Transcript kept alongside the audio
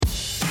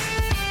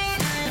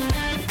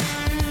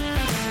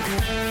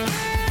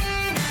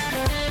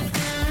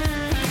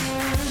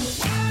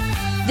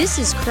This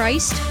is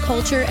Christ,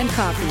 Culture, and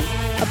Coffee,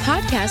 a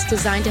podcast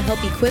designed to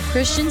help equip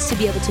Christians to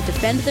be able to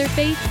defend their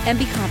faith and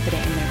be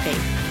confident in their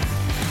faith.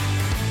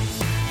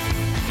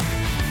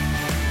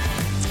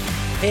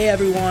 Hey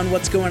everyone,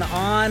 what's going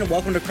on?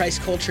 Welcome to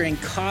Christ, Culture,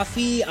 and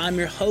Coffee. I'm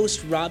your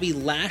host, Robbie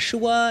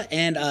Lashua,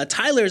 and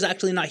Tyler is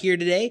actually not here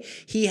today.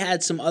 He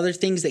had some other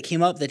things that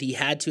came up that he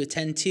had to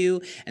attend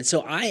to, and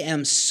so I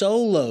am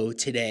solo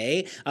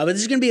today. But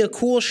this is going to be a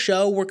cool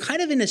show. We're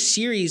kind of in a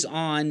series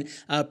on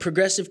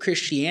progressive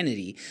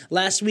Christianity.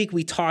 Last week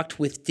we talked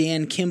with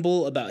Dan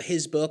Kimball about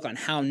his book on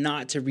how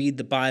not to read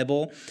the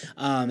Bible,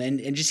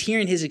 and just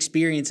hearing his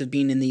experience of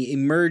being in the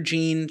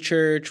emerging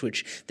church,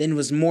 which then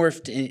was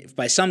morphed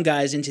by some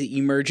guys into the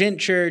emergent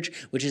church,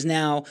 which is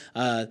now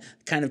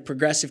kind of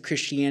progressive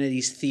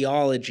Christianity's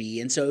theology.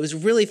 And so it was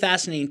really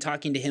fascinating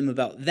talking to him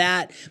about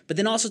that, but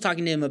then also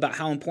talking to him about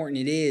how important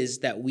it is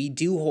that we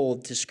do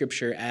hold to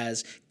Scripture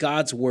as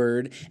God's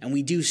Word, and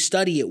we do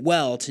study it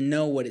well to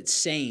know what it's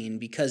saying,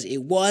 because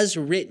it was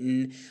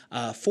written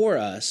for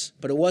us,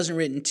 but it wasn't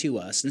written to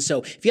us. And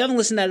so if you haven't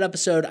listened to that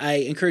episode, I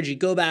encourage you to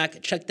go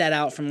back, check that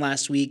out from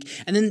last week.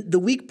 And then the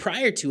week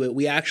prior to it,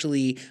 we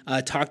actually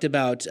talked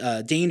about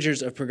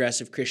dangers of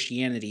progressive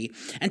Christianity.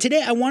 And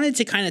today I wanted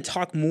to kind of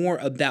talk more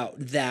about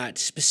that,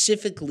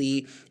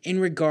 specifically in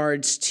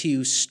regards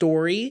to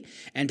story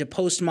and to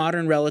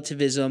postmodern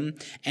relativism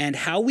and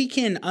how we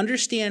can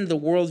understand the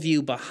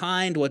worldview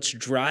behind what's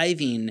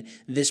driving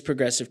this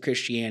progressive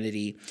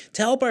Christianity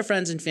to help our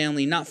friends and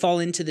family not fall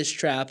into this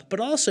trap, but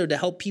also to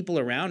help people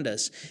around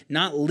us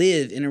not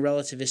live in a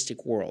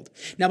relativistic world.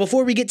 Now,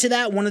 before we get to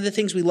that, one of the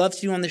things we love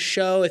to do on the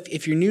show,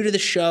 if you're new to the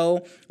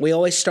show, we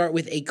always start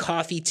with a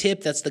coffee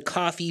tip. That's the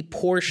coffee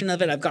portion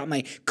of it. I've got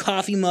my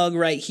coffee mug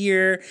right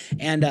here,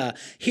 and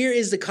here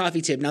is the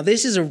coffee tip. Now,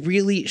 this is a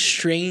really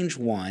strange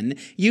one.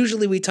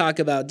 Usually we talk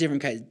about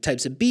different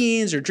types of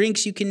beans or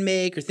drinks you can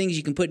make or things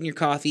you can put in your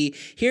coffee.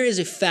 Here is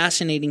a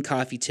fascinating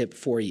coffee tip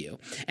for you.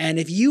 And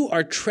if you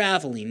are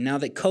traveling, now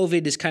that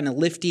COVID is kind of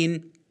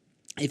lifting,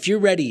 if you're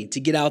ready to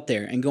get out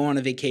there and go on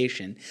a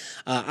vacation,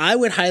 I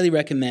would highly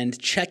recommend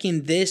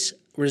checking this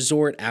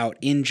resort out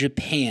in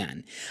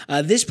Japan.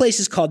 This place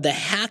is called the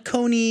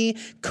Hakone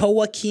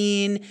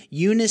Kowakin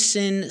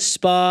Unison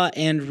Spa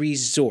and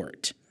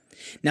Resort.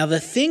 Now, the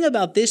thing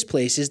about this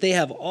place is they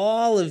have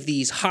all of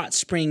these hot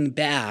spring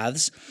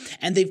baths,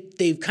 and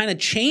they've kind of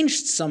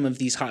changed some of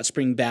these hot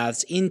spring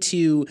baths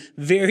into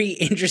very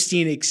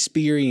interesting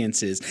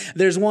experiences.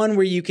 There's one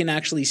where you can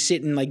actually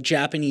sit in like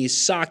Japanese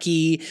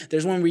sake.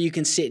 There's one where you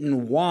can sit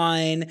in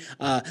wine.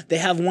 They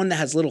have one that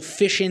has little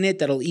fish in it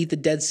that'll eat the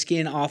dead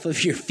skin off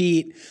of your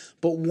feet.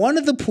 But one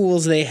of the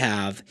pools they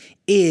have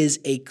is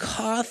a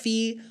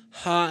coffee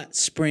hot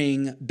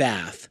spring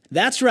bath.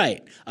 That's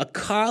right, a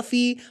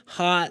coffee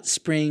hot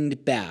spring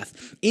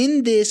bath.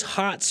 In this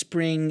hot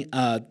spring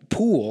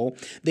pool,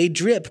 they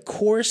drip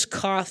coarse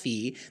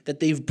coffee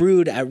that they've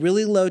brewed at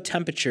really low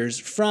temperatures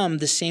from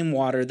the same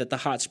water that the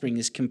hot spring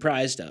is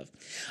comprised of.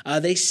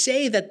 They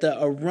say that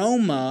the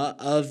aroma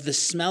of the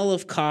smell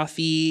of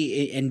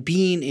coffee and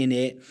being in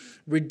it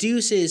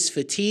reduces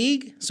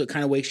fatigue, so it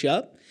kind of wakes you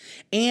up.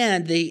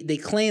 And they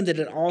claim that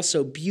it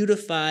also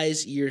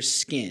beautifies your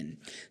skin.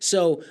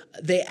 So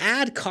they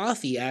add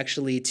coffee,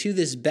 actually, to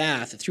this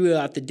bath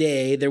throughout the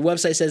day. Their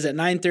website says at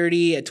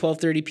 9:30, at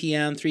 12:30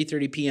 p.m.,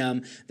 3:30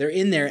 p.m., they're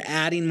in there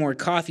adding more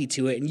coffee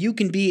to it. And you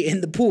can be in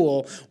the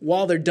pool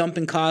while they're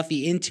dumping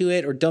coffee into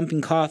it or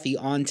dumping coffee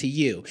onto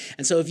you.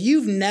 And so if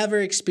you've never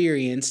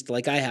experienced,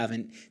 like I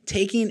haven't,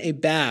 taking a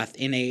bath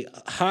in a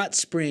hot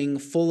spring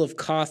full of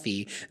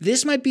coffee,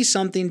 this might be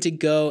something to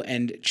go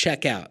and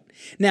check out.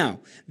 Now,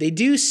 they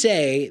do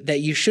say that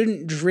you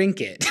shouldn't drink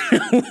it,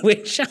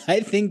 which I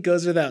think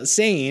goes without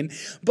saying,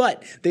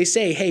 but they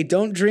say, hey,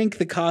 don't drink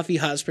the coffee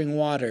hot spring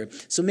water.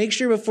 So make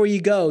sure before you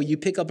go, you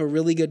pick up a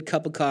really good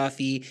cup of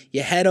coffee,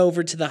 you head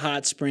over to the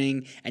hot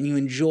spring, and you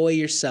enjoy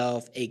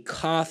yourself a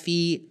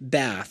coffee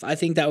bath. I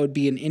think that would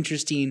be an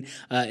interesting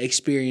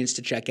experience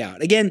to check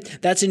out. Again,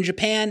 that's in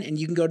Japan, and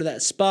you can go to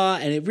that spa,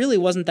 and it really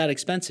wasn't that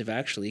expensive,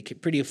 actually,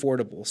 pretty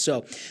affordable.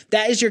 So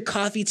that is your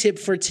coffee tip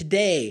for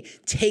today.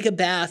 Take a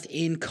bath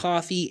in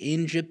coffee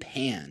in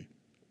Japan.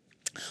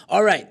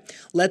 All right,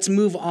 let's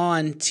move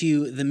on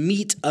to the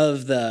meat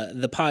of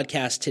the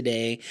podcast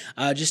today,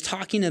 just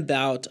talking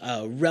about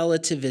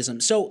relativism.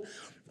 So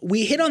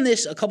we hit on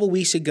this a couple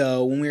weeks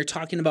ago when we were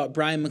talking about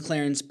Brian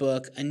McLaren's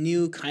book, A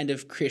New Kind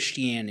of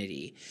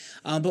Christianity.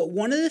 But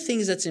one of the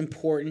things that's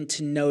important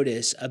to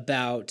notice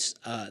about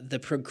the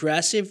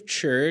progressive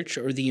church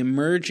or the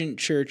emergent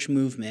church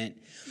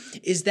movement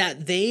is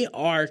that they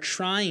are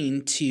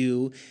trying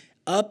to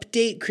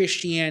update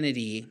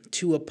Christianity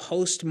to a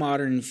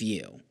postmodern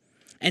view.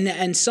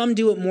 And some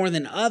do it more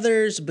than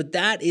others, but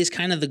that is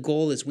kind of the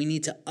goal, is we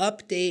need to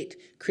update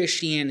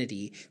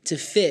Christianity to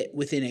fit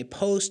within a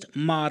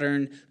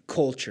postmodern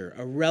culture,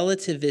 a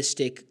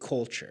relativistic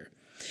culture.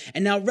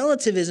 And now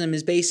relativism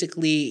is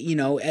basically,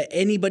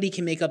 anybody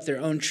can make up their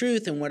own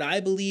truth, and what I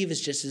believe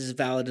is just as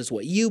valid as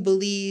what you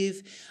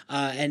believe,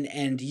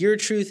 and your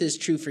truth is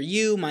true for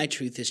you, my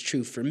truth is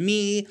true for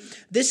me.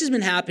 This has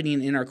been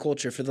happening in our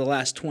culture for the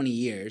last 20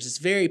 years. It's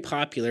very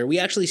popular. We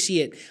actually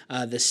see it,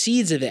 the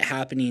seeds of it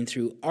happening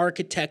through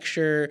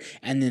architecture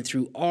and then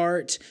through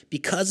art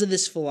because of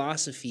this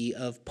philosophy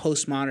of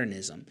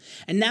postmodernism.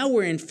 And now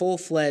we're in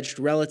full-fledged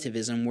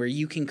relativism where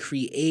you can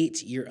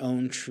create your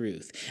own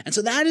truth. And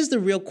so that is the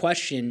real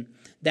question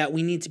that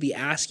we need to be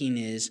asking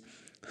is,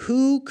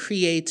 who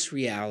creates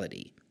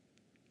reality?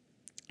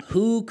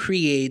 Who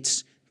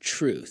creates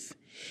truth?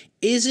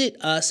 Is it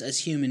us as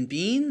human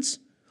beings,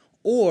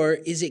 or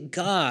is it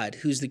God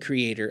who's the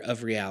creator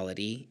of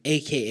reality,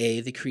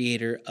 aka the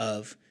creator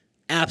of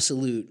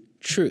absolute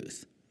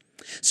truth?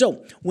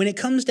 So when it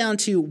comes down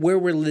to where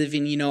we're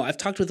living, I've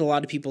talked with a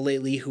lot of people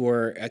lately who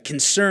are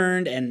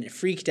concerned and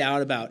freaked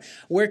out about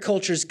where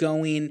culture's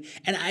going.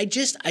 And I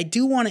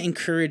do want to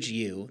encourage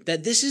you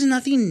that this is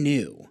nothing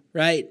new,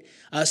 right?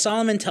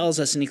 Solomon tells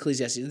us in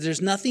Ecclesiastes,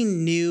 there's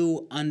nothing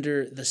new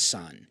under the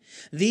sun.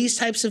 These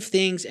types of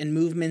things and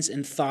movements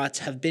and thoughts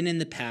have been in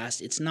the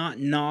past. It's not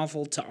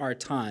novel to our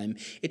time.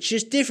 It's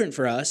just different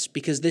for us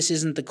because this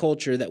isn't the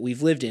culture that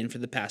we've lived in for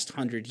the past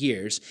 100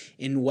 years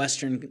in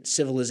Western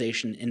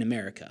civilization in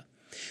America.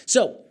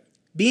 So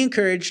be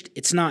encouraged,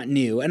 it's not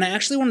new. And I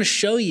actually want to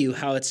show you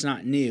how it's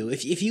not new.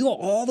 If you go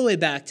all the way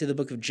back to the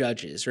book of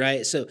Judges,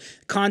 right? So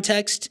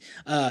context,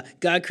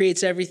 God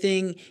creates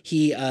everything.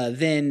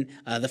 Then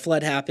the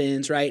flood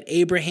happens, right?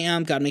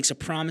 Abraham, God makes a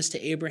promise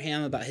to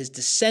Abraham about his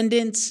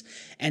descendants.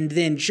 And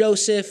then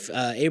Joseph,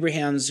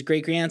 Abraham's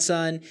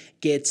great-grandson,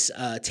 gets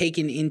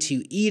taken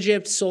into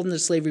Egypt, sold into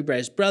slavery by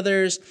his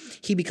brothers.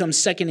 He becomes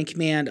second in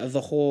command of the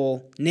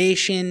whole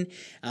nation,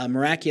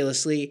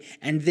 miraculously.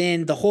 And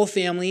then the whole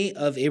family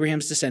of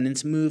Abraham's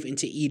descendants move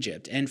into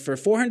Egypt. And for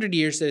 400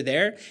 years they're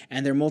there,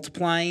 and they're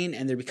multiplying,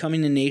 and they're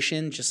becoming a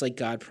nation, just like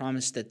God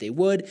promised that they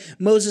would.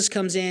 Moses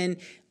comes in.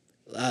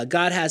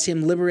 God has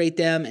him liberate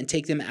them and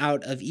take them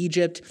out of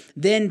Egypt.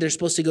 Then they're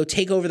supposed to go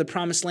take over the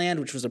promised land,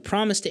 which was a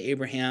promise to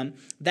Abraham.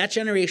 That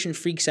generation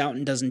freaks out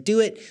and doesn't do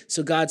it.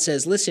 So God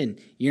says, listen,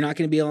 you're not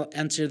going to be able to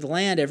enter the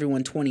land.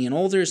 Everyone 20 and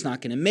older is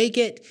not going to make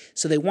it.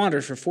 So they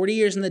wander for 40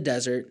 years in the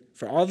desert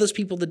for all those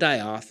people to die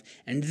off.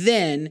 And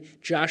then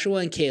Joshua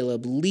and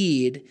Caleb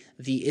lead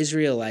the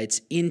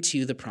Israelites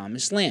into the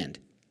promised land.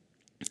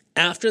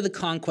 After the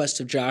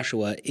conquest of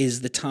Joshua is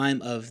the time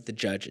of the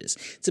judges.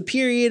 It's a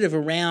period of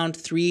around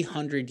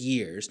 300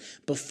 years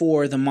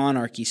before the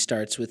monarchy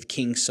starts with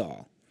King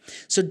Saul.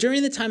 So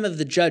during the time of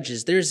the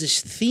judges, there's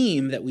this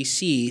theme that we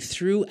see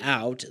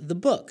throughout the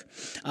book.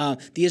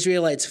 The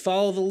Israelites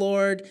follow the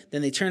Lord,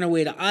 then they turn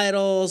away to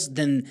idols,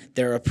 then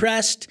they're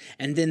oppressed,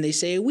 and then they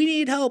say, we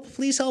need help,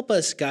 please help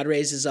us. God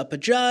raises up a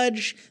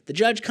judge, the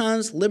judge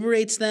comes,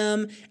 liberates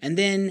them, and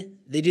then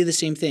they do the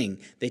same thing.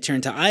 They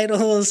turn to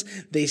idols,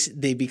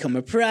 they become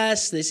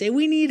oppressed, they say,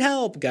 we need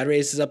help. God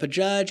raises up a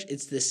judge.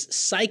 It's this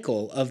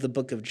cycle of the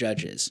book of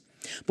Judges.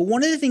 But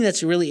one of the things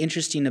that's really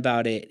interesting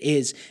about it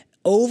is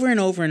over and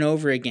over and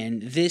over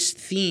again, this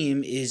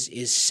theme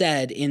is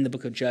said in the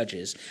book of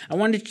Judges. I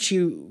wanted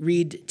to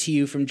read to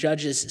you from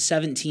Judges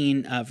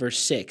 17, verse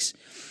 6.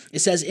 It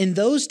says, in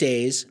those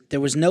days there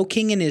was no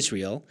king in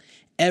Israel.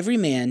 Every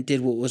man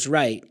did what was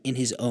right in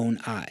his own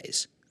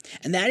eyes.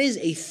 And that is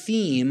a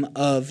theme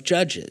of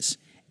Judges.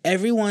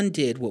 Everyone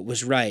did what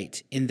was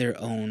right in their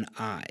own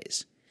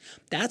eyes.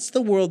 That's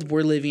the world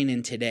we're living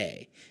in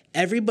today.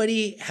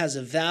 Everybody has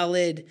a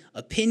valid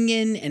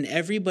opinion, and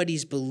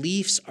everybody's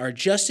beliefs are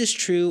just as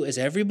true as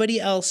everybody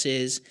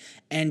else's,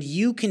 and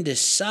you can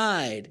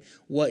decide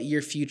what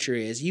your future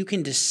is. You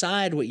can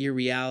decide what your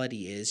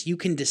reality is. You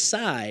can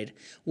decide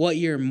what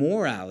your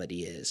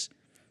morality is.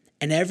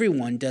 And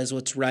everyone does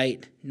what's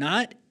right,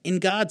 not in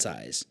God's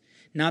eyes,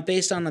 not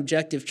based on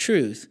objective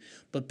truth,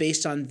 but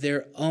based on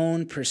their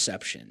own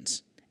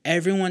perceptions.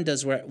 Everyone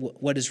does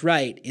what is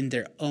right in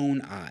their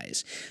own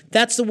eyes.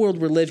 That's the world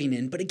we're living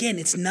in. But again,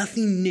 it's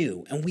nothing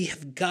new, and we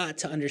have got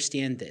to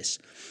understand this.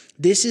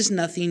 This is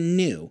nothing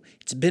new.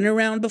 It's been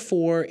around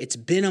before. It's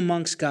been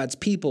amongst God's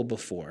people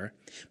before.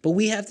 But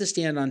we have to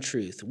stand on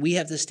truth. We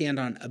have to stand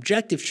on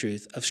objective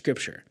truth of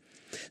Scripture.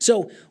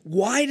 So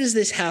why does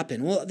this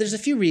happen? Well, there's a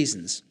few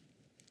reasons.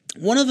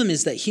 One of them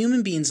is that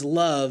human beings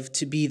love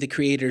to be the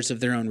creators of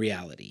their own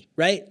reality,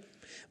 right?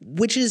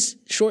 Which is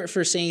short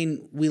for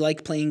saying we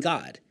like playing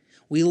God.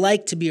 We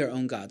like to be our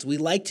own gods. We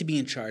like to be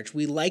in charge.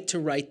 We like to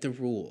write the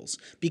rules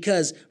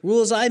because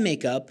rules I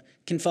make up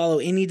can follow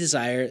any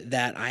desire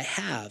that I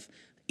have,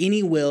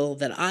 any will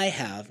that I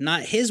have.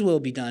 Not his will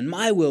be done,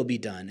 my will be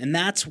done. And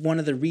that's one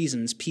of the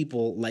reasons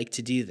people like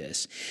to do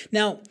this.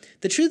 Now,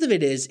 the truth of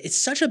it is, it's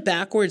such a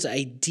backwards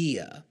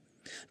idea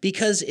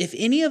because if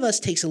any of us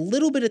takes a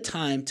little bit of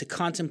time to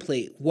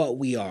contemplate what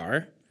we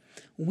are,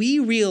 we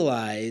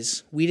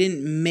realize we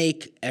didn't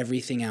make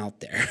everything out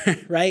there,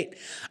 right?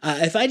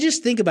 If I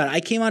just think about it, I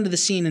came onto the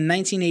scene in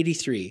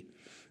 1983,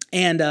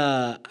 And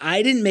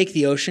I didn't make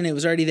the ocean, it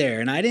was already there.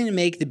 And I didn't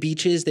make the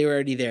beaches, they were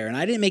already there. And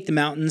I didn't make the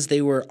mountains,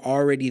 they were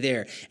already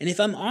there. And if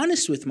I'm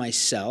honest with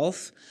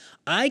myself,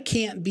 I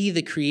can't be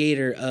the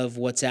creator of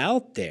what's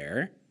out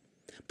there.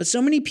 But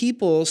so many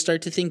people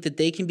start to think that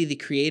they can be the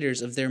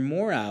creators of their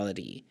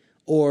morality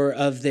or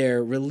of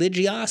their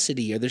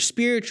religiosity or their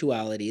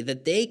spirituality,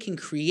 that they can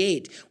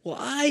create, well,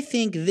 I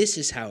think this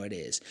is how it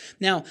is.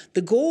 Now,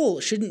 the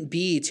goal shouldn't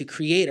be to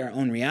create our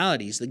own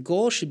realities. The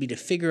goal should be to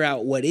figure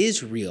out what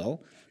is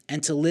real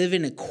and to live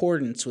in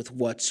accordance with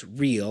what's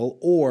real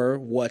or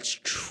what's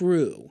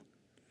true.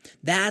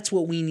 That's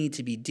what we need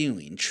to be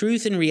doing.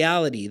 Truth and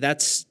reality,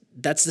 that's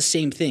the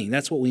same thing.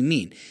 That's what we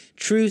mean.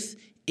 Truth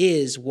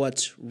is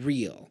what's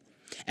real.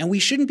 And we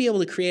shouldn't be able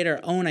to create our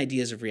own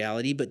ideas of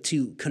reality, but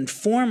to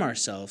conform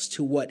ourselves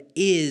to what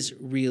is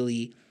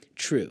really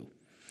true.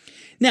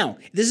 Now,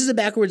 this is a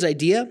backwards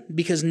idea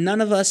because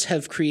none of us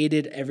have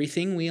created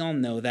everything. We all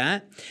know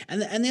that.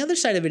 And the other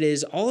side of it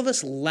is all of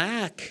us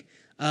lack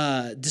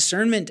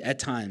discernment at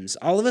times.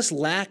 All of us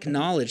lack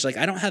knowledge. Like,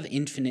 I don't have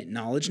infinite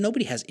knowledge.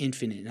 Nobody has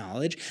infinite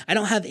knowledge. I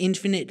don't have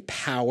infinite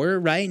power,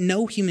 right?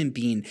 No human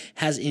being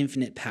has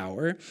infinite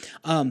power.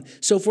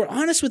 So if we're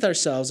honest with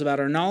ourselves about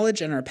our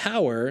knowledge and our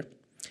power,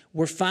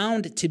 we're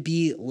found to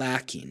be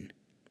lacking.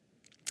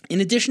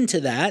 In addition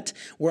to that,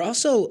 we're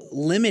also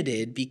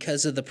limited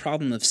because of the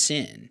problem of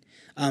sin.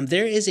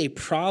 There is a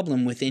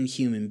problem within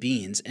human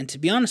beings. And to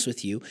be honest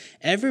with you,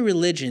 every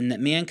religion that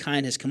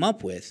mankind has come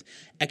up with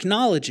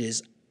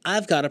acknowledges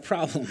I've got a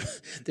problem.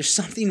 There's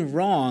something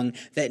wrong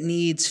that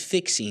needs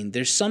fixing.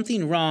 There's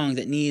something wrong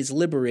that needs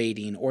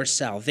liberating or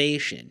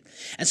salvation.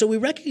 And so we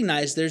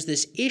recognize there's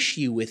this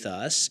issue with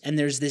us, and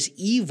there's this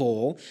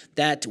evil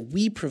that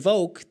we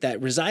provoke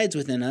that resides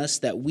within us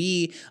that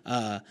we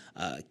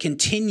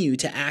continue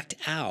to act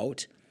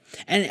out.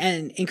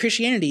 And in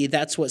Christianity,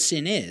 that's what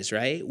sin is,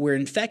 right? We're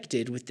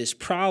infected with this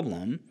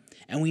problem,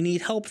 and we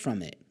need help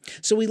from it.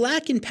 So we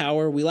lack in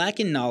power, we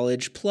lack in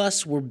knowledge,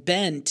 plus we're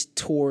bent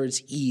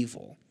towards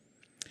evil.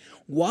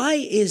 Why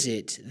is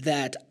it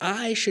that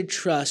I should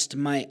trust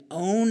my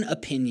own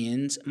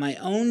opinions, my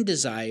own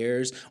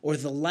desires, or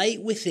the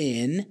light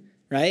within,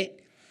 right,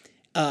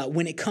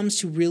 when it comes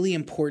to really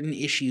important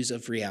issues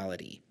of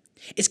reality?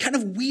 It's kind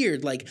of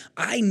weird. Like,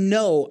 I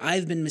know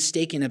I've been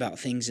mistaken about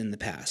things in the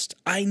past.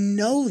 I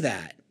know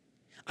that.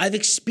 I've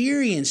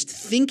experienced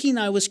thinking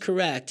I was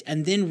correct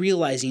and then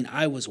realizing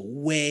I was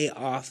way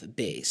off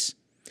base.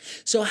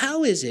 So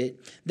how is it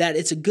that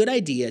it's a good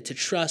idea to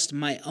trust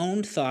my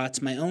own thoughts,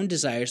 my own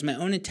desires, my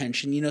own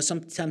intention? You know,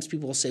 sometimes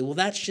people will say, well,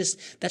 that's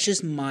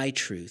just my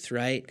truth,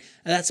 right?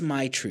 That's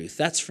my truth.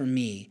 That's for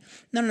me.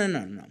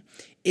 No.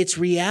 It's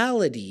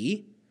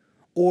reality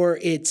or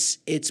it's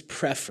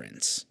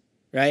preference.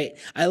 Right?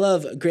 I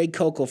love Greg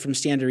Koukl from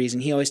Stand to Reason.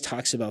 He always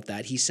talks about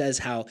that. He says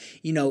how,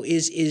 you know,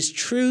 is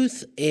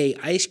truth a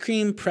ice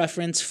cream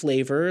preference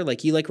flavor?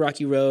 Like, you like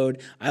Rocky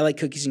Road, I like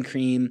cookies and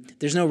cream.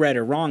 There's no right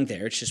or wrong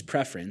there. It's just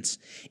preference.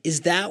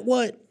 Is that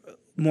what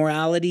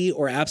morality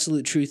or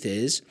absolute truth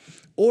is?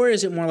 Or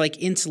is it more like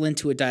insulin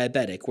to a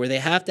diabetic, where they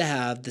have to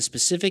have the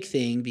specific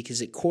thing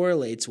because it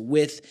correlates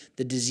with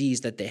the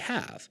disease that they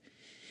have?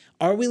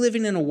 Are we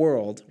living in a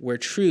world where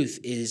truth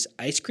is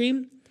ice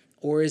cream?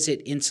 Or is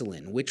it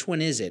insulin? Which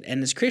one is it?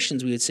 And as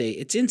Christians, we would say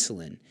it's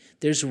insulin.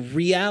 There's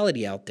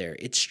reality out there.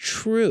 It's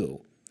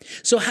true.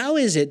 So how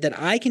is it that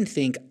I can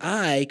think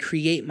I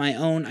create my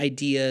own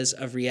ideas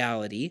of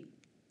reality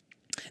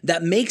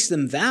that makes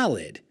them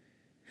valid?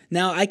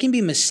 Now, I can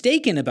be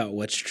mistaken about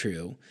what's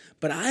true,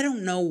 but I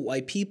don't know why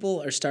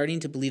people are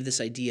starting to believe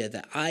this idea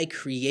that I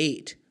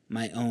create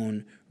my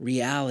own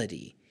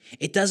reality.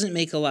 It doesn't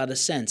make a lot of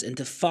sense. And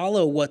to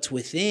follow what's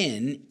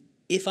within,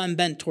 if I'm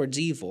bent towards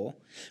evil,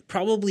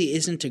 probably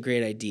isn't a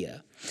great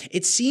idea.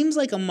 It seems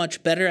like a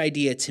much better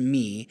idea to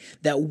me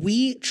that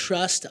we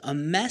trust a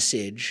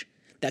message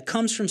that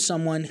comes from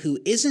someone who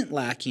isn't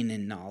lacking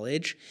in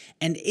knowledge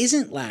and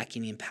isn't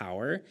lacking in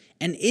power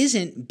and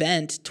isn't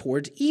bent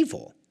towards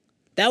evil.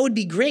 That would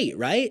be great,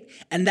 right?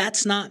 And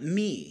that's not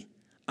me.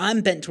 I'm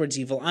bent towards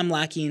evil. I'm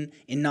lacking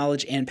in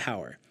knowledge and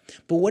power.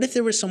 But what if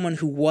there was someone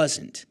who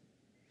wasn't?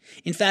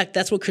 In fact,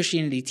 that's what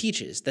Christianity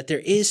teaches, that there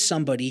is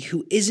somebody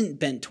who isn't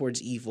bent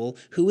towards evil,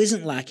 who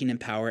isn't lacking in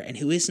power, and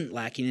who isn't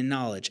lacking in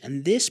knowledge.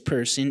 And this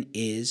person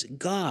is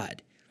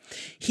God.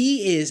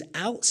 He is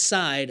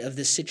outside of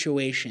the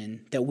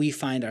situation that we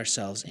find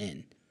ourselves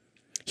in.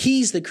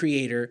 He's the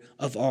creator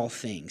of all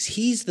things.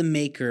 He's the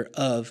maker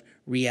of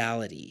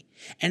reality.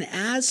 And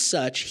as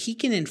such, he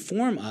can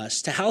inform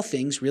us to how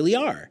things really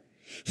are.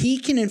 He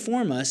can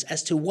inform us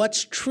as to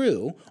what's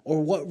true or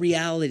what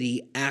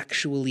reality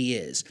actually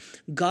is.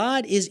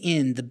 God is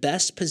in the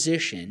best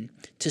position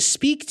to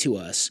speak to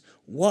us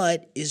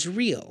what is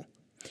real.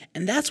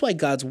 And that's why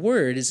God's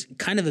word is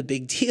kind of a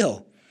big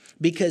deal,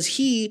 because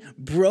he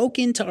broke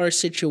into our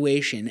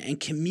situation and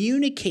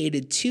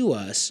communicated to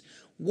us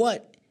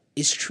what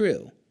is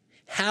true,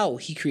 how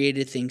he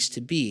created things to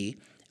be,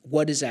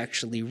 what is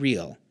actually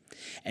real.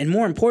 And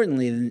more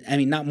importantly,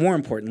 not more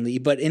importantly,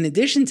 but in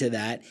addition to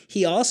that,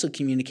 he also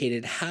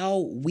communicated how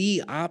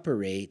we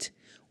operate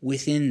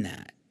within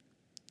that.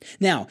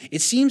 Now,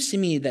 it seems to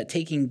me that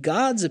taking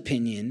God's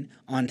opinion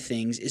on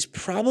things is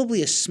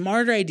probably a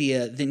smarter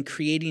idea than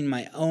creating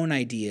my own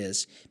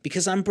ideas,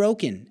 because I'm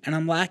broken and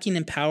I'm lacking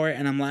in power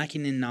and I'm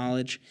lacking in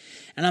knowledge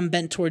and I'm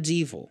bent towards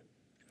evil.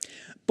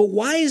 But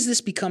why has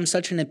this become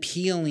such an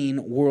appealing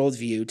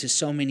worldview to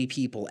so many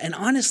people, and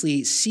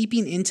honestly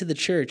seeping into the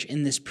church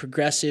in this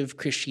progressive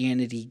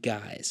Christianity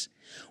guise?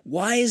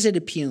 Why is it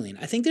appealing?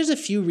 I think there's a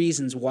few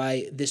reasons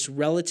why this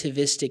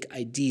relativistic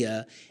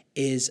idea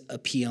is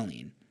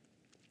appealing.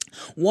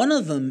 One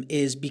of them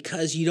is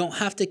because you don't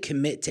have to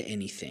commit to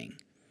anything.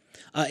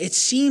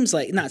 It's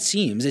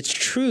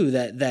true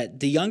that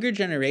the younger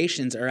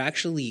generations are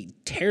actually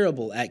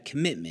terrible at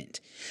commitment.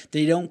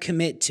 They don't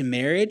commit to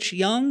marriage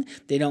young.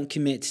 They don't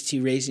commit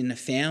to raising a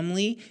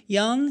family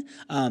young.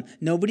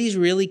 Nobody's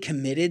really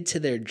committed to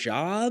their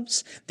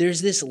jobs.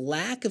 There's this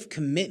lack of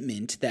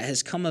commitment that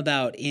has come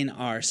about in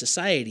our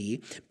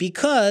society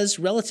because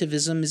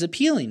relativism is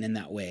appealing in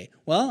that way.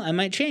 Well, I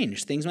might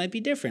change. Things might be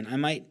different. I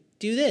might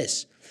do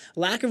this.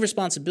 Lack of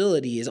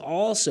responsibility is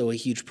also a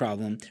huge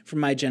problem for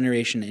my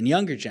generation and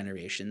younger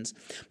generations,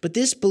 but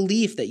this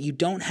belief that you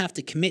don't have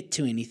to commit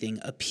to anything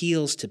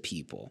appeals to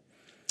people.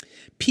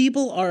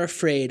 People are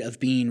afraid of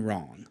being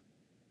wrong.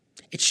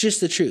 It's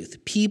just the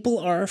truth. People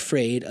are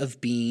afraid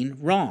of being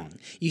wrong.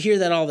 You hear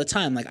that all the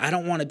time, like, I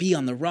don't want to be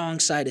on the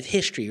wrong side of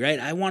history, right?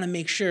 I want to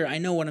make sure I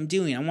know what I'm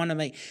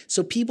doing.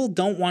 So people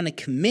don't want to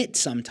commit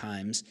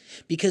sometimes,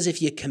 because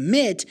if you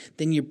commit,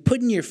 then you're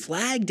putting your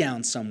flag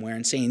down somewhere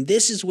and saying,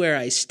 this is where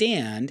I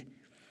stand,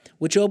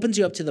 which opens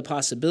you up to the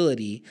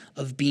possibility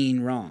of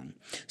being wrong.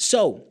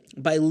 So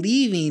by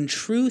leaving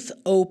truth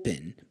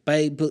open,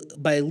 by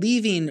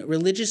leaving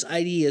religious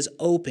ideas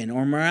open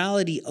or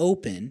morality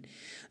open,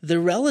 the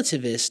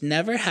relativist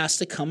never has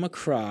to come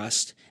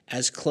across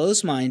as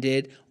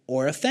close-minded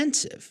or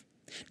offensive.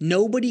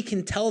 Nobody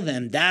can tell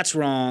them that's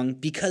wrong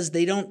because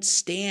they don't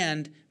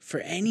stand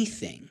for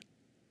anything.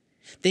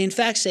 They in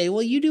fact say,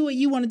 well, you do what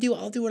you want to do,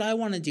 I'll do what I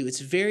want to do.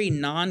 It's a very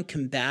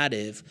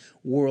non-combative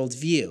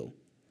worldview.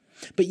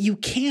 But you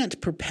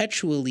can't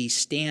perpetually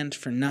stand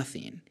for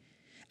nothing.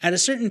 At a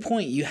certain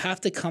point, you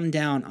have to come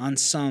down on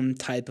some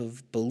type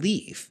of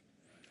belief.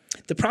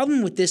 The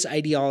problem with this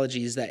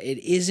ideology is that it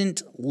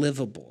isn't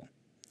livable.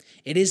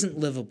 It isn't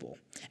livable.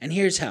 And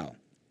here's how.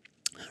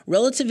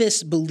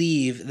 Relativists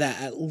believe that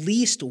at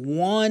least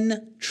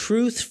one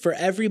truth for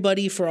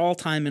everybody, for all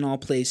time, and all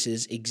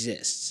places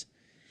exists.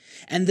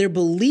 And their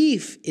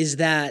belief is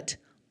that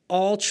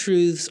all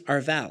truths are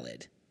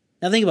valid.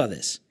 Now think about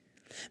this.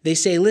 They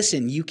say,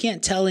 listen, you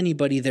can't tell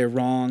anybody they're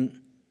wrong.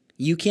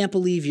 You can't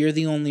believe you're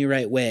the only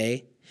right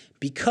way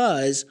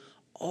because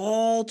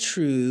all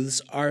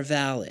truths are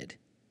valid.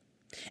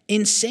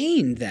 In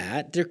saying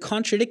that, they're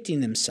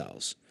contradicting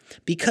themselves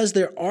because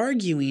they're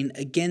arguing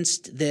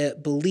against the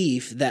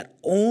belief that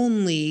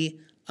only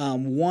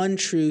one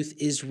truth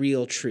is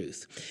real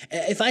truth.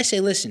 If I say,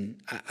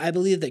 listen, I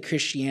believe that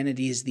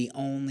Christianity is the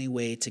only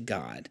way to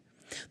God,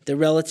 the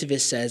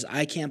relativist says,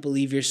 I can't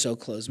believe you're so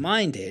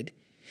close-minded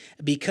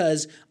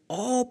because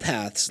all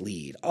paths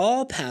lead,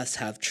 all paths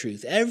have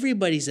truth,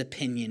 everybody's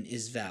opinion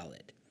is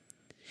valid.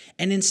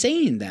 And in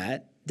saying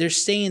that, they're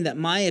saying that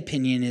my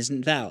opinion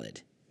isn't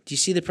valid. Do you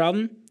see the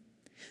problem?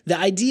 The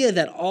idea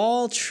that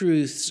all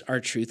truths are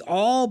truth,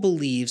 all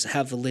beliefs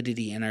have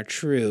validity and are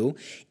true,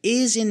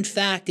 is in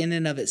fact in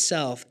and of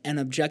itself an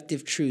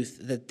objective truth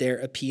that they're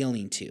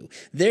appealing to.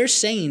 They're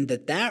saying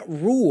that that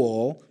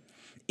rule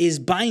is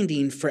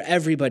binding for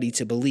everybody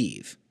to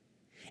believe.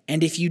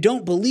 And if you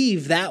don't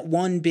believe that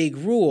one big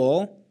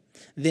rule,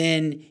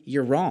 then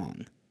you're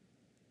wrong.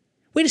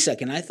 Wait a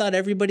second, I thought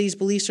everybody's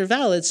beliefs are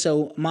valid,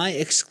 so my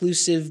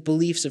exclusive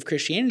beliefs of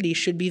Christianity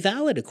should be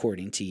valid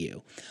according to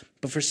you.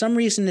 But for some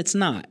reason, it's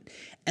not.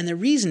 And the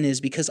reason is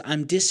because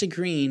I'm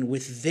disagreeing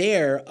with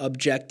their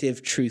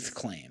objective truth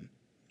claim.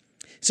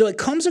 So it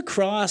comes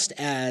across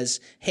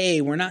as,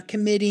 hey, we're not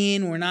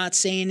committing, we're not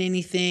saying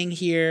anything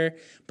here,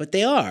 but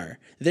they are.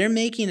 They're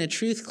making a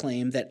truth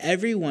claim that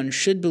everyone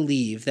should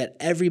believe that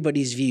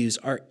everybody's views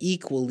are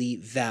equally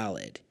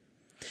valid.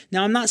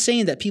 Now, I'm not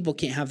saying that people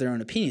can't have their own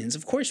opinions.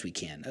 Of course we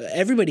can.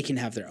 Everybody can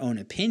have their own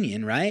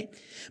opinion, right?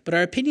 But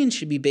our opinions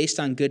should be based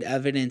on good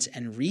evidence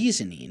and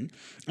reasoning.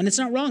 And it's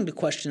not wrong to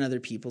question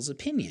other people's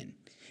opinion.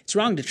 It's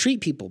wrong to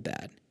treat people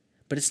bad,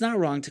 but it's not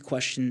wrong to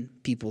question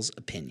people's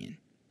opinion.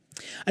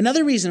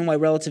 Another reason why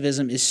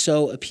relativism is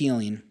so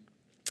appealing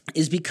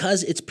is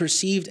because it's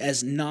perceived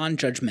as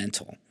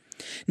non-judgmental.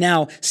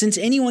 Now, since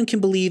anyone can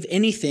believe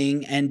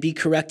anything and be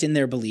correct in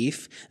their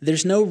belief,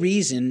 there's no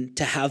reason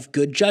to have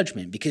good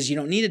judgment because you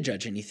don't need to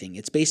judge anything.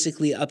 It's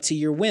basically up to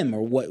your whim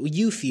or what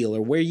you feel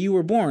or where you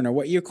were born or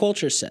what your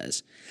culture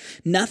says.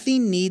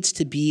 Nothing needs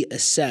to be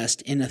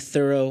assessed in a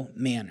thorough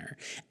manner.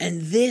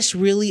 And this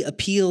really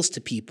appeals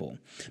to people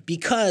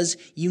because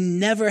you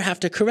never have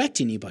to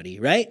correct anybody,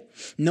 right?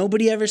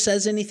 Nobody ever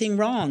says anything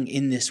wrong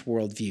in this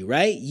worldview,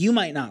 right? You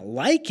might not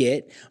like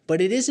it,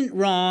 but it isn't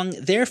wrong.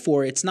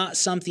 Therefore, it's not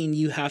something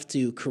you have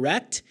to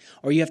correct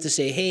or you have to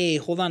say, hey,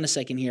 hold on a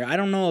second here. I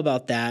don't know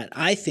about that.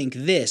 I think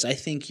this. I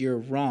think you're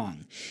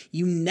wrong.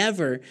 You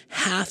never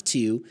have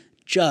to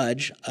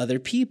judge other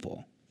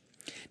people.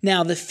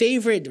 Now, the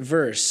favorite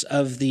verse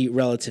of the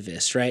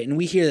relativists, right, and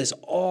we hear this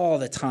all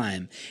the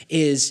time,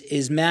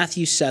 is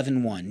Matthew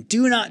 7:1.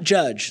 Do not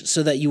judge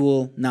so that you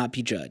will not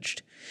be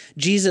judged.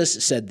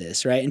 Jesus said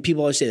this, right? And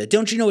people always say that.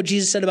 Don't you know what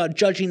Jesus said about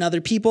judging other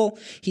people?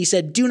 He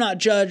said, do not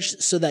judge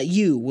so that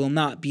you will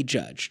not be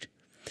judged.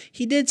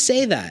 He did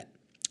say that.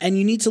 And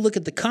you need to look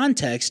at the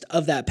context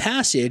of that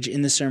passage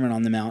in the Sermon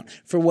on the Mount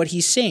for what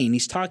he's saying.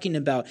 He's talking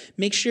about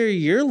make sure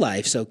your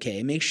life's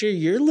okay, make sure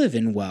you're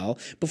living well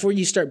before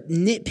you start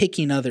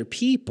nitpicking other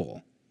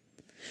people.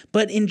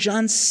 But in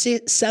John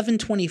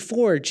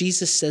 7:24,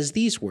 Jesus says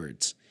these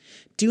words,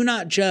 do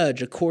not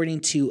judge according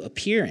to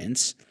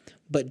appearance,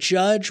 but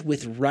judge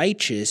with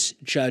righteous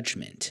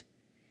judgment.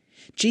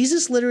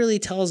 Jesus literally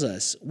tells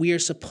us we are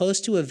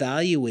supposed to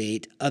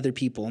evaluate other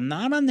people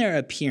not on their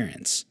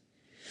appearance,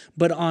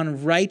 but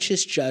on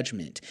righteous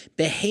judgment.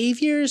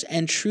 Behaviors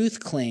and truth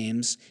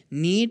claims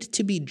need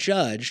to be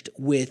judged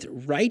with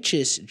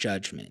righteous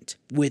judgment,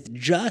 with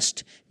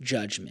just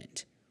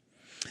judgment.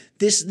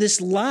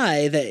 This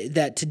lie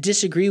that to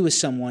disagree with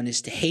someone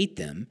is to hate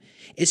them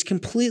is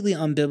completely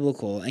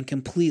unbiblical and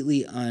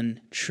completely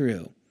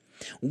untrue.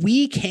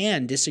 We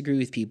can disagree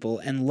with people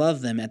and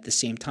love them at the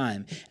same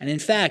time. And in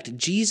fact,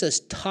 Jesus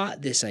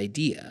taught this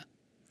idea.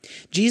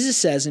 Jesus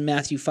says in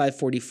Matthew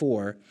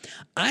 5:44,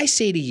 I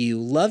say to you,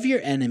 love your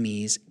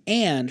enemies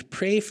and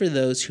pray for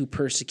those who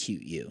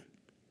persecute you.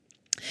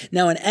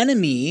 Now, an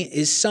enemy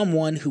is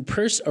someone who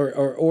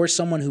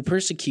someone who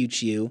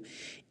persecutes you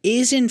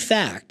is in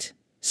fact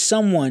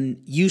someone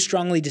you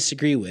strongly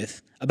disagree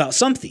with about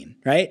something,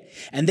 right?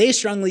 And they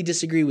strongly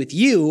disagree with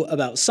you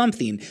about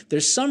something.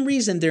 There's some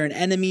reason they're an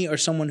enemy or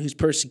someone who's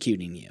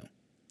persecuting you.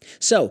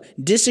 So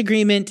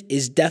disagreement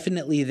is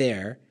definitely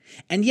there.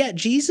 And yet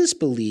Jesus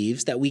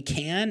believes that we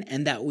can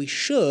and that we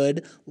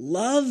should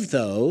love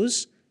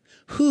those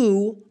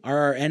who are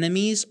our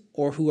enemies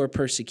or who are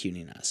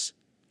persecuting us,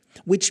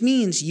 which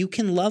means you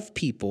can love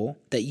people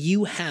that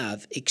you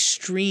have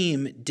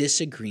extreme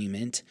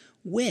disagreement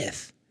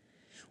with.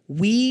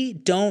 We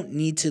don't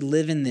need to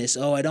live in this,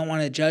 I don't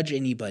want to judge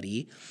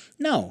anybody.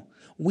 No,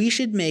 we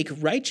should make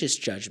righteous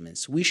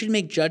judgments. We should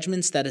make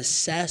judgments that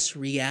assess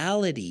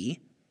reality.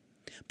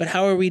 But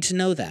how are we to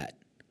know that?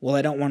 Well,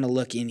 I don't want to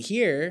look in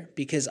here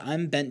because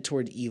I'm bent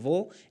toward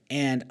evil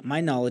and my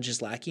knowledge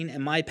is lacking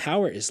and my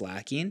power is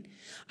lacking.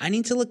 I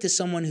need to look to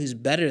someone who's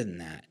better than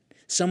that,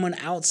 someone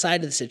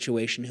outside of the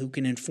situation who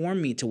can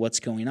inform me to what's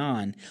going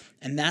on.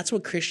 And that's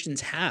what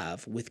Christians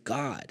have with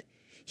God.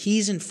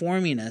 He's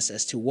informing us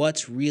as to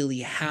what's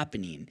really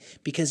happening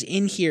because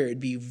in here it'd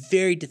be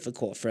very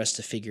difficult for us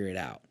to figure it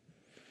out.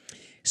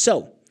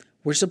 So,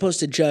 we're supposed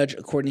to judge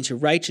according to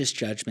righteous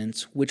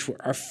judgments, which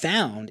are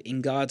found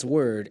in God's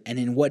word and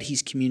in what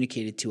he's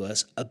communicated to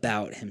us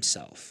about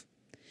himself.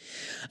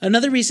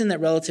 Another reason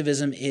that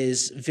relativism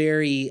is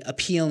very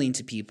appealing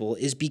to people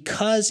is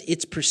because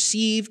it's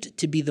perceived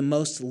to be the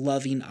most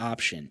loving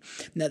option.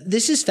 Now,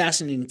 this is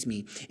fascinating to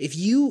me. If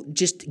you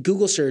just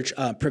Google search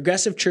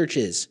progressive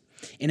churches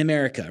in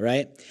America,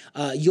 right,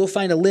 you'll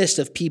find a list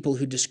of people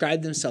who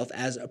describe themselves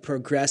as a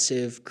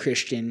progressive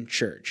Christian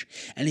church.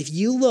 And if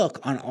you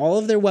look on all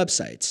of their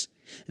websites,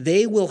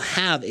 they will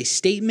have a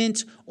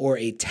statement or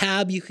a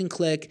tab you can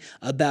click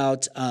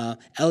about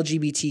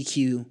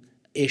LGBTQ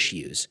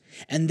issues.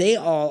 And they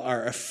all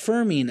are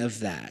affirming of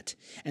that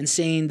and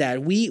saying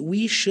that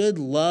we should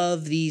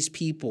love these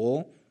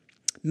people,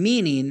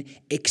 meaning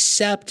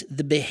accept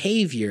the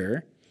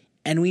behavior.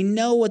 And we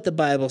know what the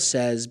Bible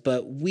says,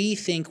 but we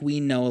think we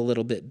know a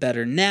little bit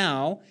better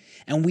now,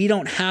 and we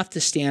don't have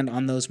to stand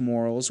on those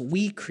morals.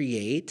 We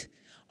create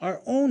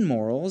our own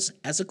morals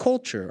as a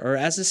culture or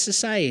as a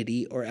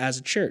society or as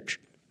a church.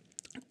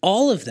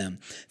 All of them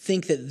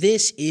think that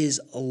this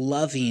is a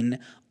loving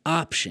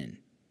option,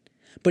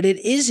 but it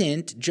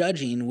isn't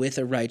judging with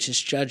a righteous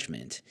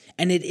judgment,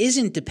 and it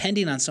isn't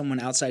depending on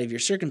someone outside of your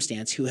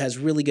circumstance who has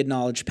really good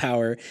knowledge,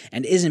 power,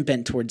 and isn't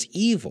bent towards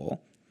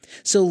evil.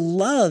 So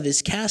love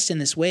is cast in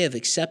this way of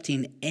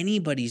accepting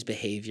anybody's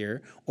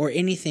behavior or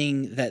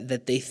anything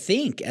that they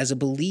think as a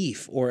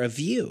belief or a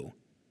view.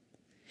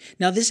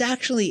 Now, this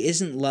actually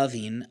isn't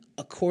loving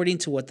according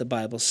to what the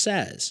Bible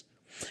says.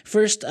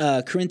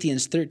 1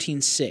 Corinthians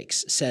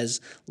 13:6 says,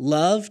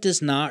 love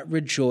does not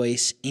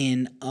rejoice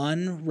in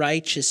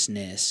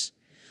unrighteousness,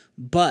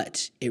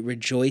 but it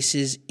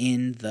rejoices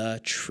in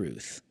the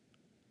truth.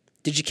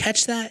 Did you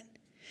catch that?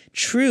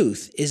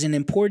 Truth is an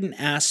important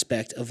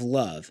aspect of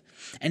love.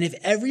 And if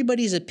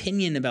everybody's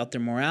opinion about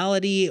their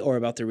morality or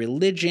about their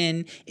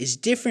religion is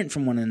different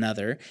from one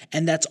another,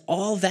 and that's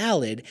all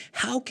valid,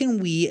 how can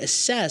we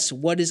assess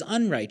what is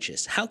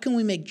unrighteous? How can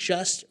we make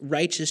just,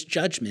 righteous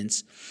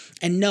judgments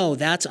and know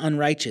that's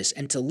unrighteous?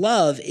 And to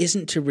love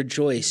isn't to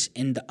rejoice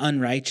in the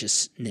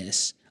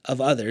unrighteousness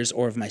of others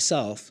or of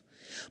myself,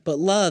 but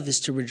love is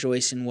to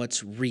rejoice in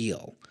what's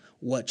real,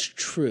 what's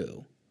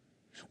true.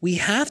 We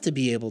have to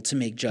be able to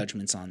make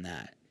judgments on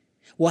that.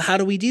 Well, how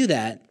do we do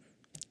that?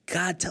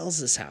 God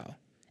tells us how.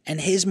 And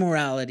his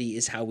morality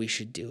is how we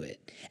should do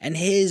it. And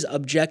his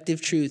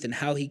objective truth and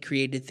how he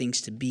created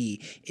things to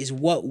be is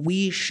what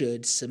we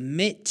should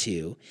submit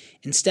to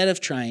instead of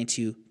trying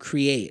to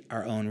create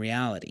our own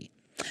reality.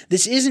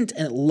 This isn't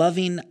a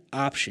loving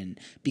option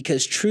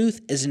because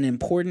truth is an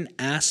important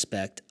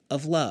aspect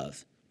of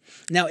love.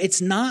 Now,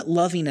 it's not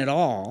loving at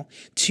all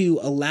to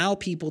allow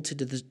people to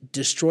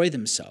destroy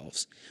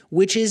themselves,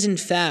 which is in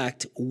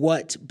fact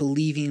what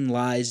believing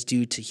lies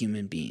do to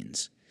human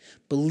beings.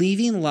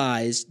 Believing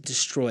lies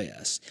destroy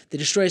us. They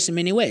destroy us in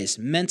many ways,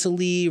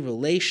 mentally,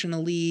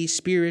 relationally,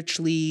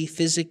 spiritually,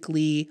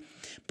 physically.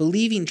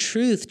 Believing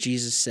truth,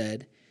 Jesus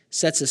said,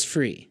 sets us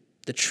free.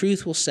 The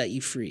truth will set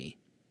you free.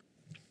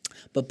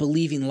 But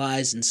believing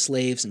lies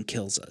enslaves and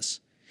kills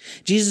us.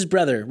 Jesus'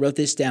 brother wrote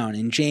this down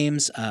in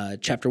James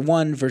chapter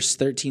 1, verse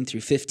 13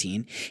 through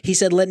 15. He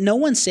said, "Let no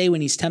one say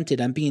when he's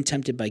tempted, I'm being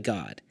tempted by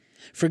God.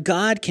 For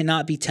God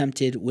cannot be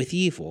tempted with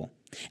evil,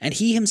 and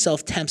he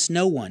himself tempts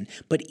no one.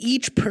 But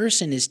each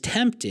person is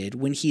tempted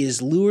when he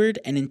is lured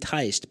and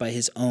enticed by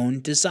his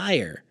own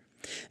desire.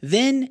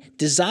 Then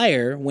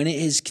desire, when it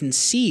is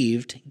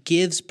conceived,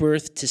 gives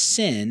birth to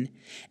sin,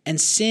 and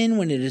sin,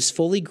 when it is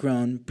fully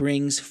grown,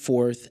 brings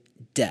forth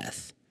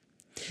death."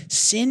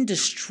 Sin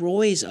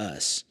destroys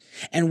us,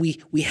 and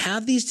we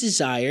have these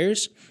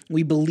desires.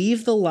 We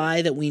believe the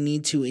lie that we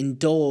need to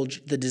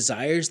indulge the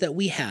desires that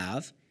we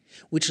have,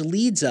 which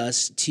leads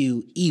us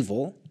to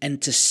evil and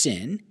to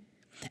sin.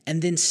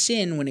 And then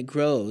sin, when it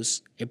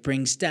grows, it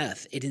brings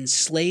death. It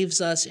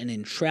enslaves us and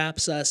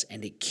entraps us,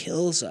 and it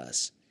kills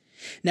us.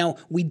 Now,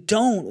 we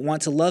don't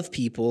want to love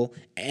people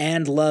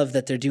and love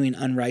that they're doing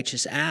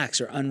unrighteous acts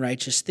or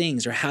unrighteous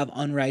things or have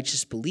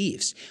unrighteous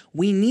beliefs.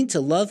 We need to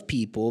love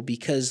people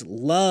because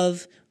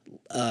love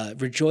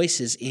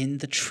rejoices in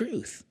the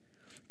truth.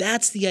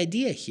 That's the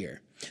idea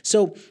here.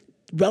 So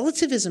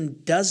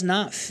relativism does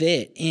not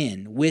fit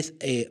in with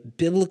a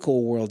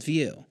biblical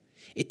worldview.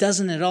 It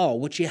doesn't at all.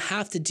 What you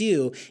have to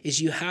do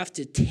is you have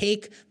to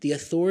take the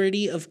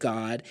authority of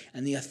God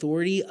and the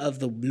authority of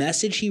the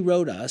message he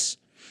wrote us,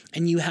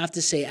 and you have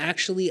to say,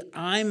 actually,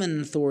 I'm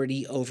an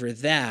authority over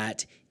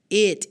that.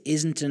 It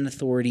isn't an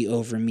authority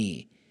over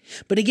me.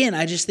 But again,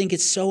 I just think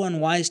it's so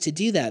unwise to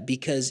do that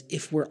because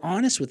if we're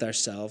honest with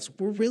ourselves,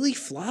 we're really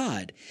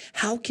flawed.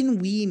 How can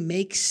we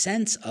make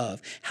sense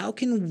of? How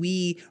can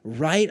we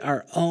write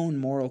our own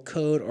moral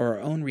code or our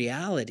own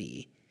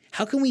reality?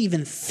 How can we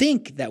even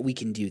think that we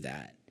can do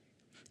that?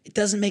 It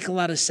doesn't make a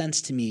lot of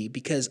sense to me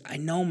because I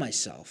know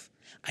myself.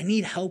 I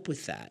need help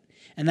with that.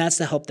 And that's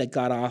the help that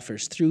God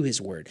offers through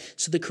his word.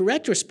 So the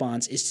correct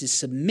response is to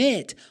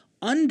submit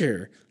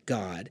under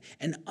God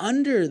and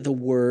under the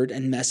word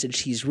and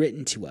message he's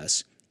written to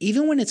us,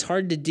 even when it's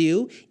hard to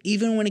do,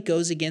 even when it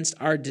goes against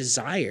our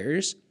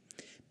desires,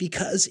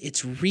 because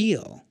it's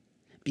real,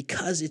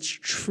 because it's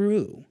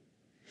true.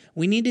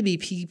 We need to be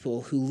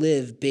people who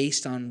live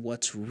based on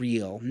what's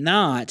real,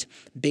 not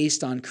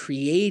based on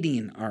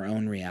creating our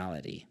own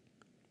reality.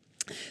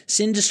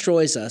 Sin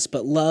destroys us,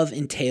 but love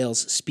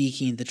entails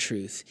speaking the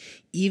truth,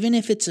 even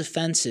if it's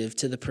offensive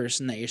to the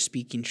person that you're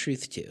speaking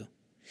truth to.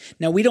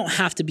 Now, we don't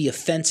have to be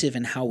offensive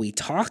in how we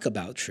talk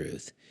about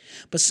truth,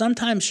 but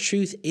sometimes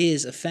truth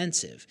is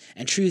offensive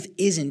and truth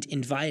isn't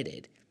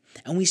invited.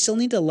 And we still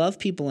need to love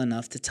people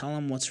enough to tell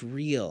them what's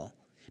real,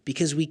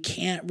 because we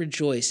can't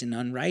rejoice in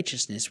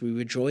unrighteousness. We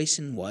rejoice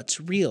in what's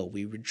real.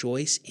 We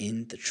rejoice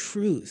in the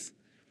truth.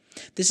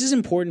 This is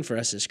important for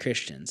us as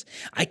Christians.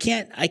 I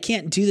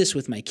can't do this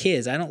with my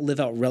kids. I don't live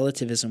out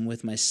relativism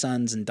with my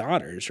sons and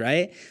daughters,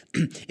 right?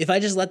 If I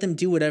just let them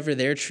do whatever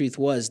their truth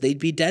was, they'd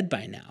be dead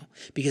by now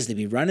because they'd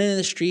be running in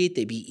the street,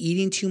 they'd be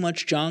eating too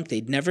much junk,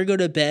 they'd never go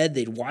to bed,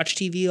 they'd watch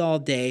TV all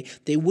day.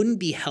 They wouldn't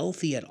be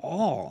healthy at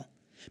all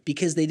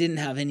because they didn't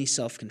have any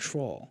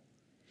self-control.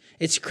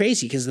 It's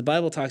crazy because the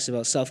Bible talks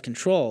about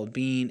self-control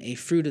being a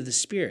fruit of the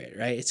Spirit,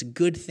 right? It's a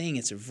good thing.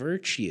 It's a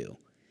virtue.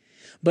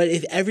 But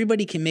if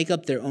everybody can make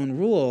up their own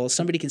rules,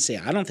 somebody can say,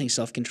 I don't think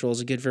self-control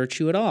is a good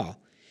virtue at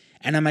all.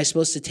 And am I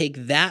supposed to take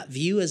that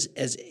view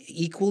as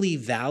equally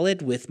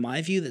valid with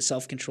my view that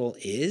self-control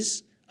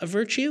is a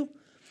virtue?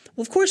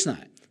 Well, of course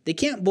not. They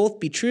can't both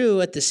be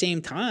true at the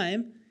same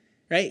time,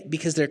 right?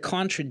 Because they're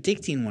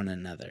contradicting one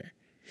another.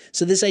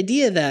 So this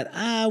idea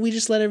that, we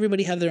just let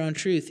everybody have their own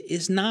truth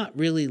is not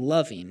really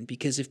loving,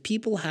 because if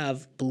people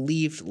have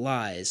believed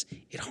lies,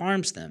 it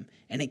harms them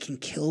and it can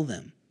kill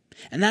them.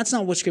 And that's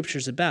not what Scripture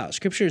is about.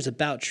 Scripture is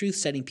about truth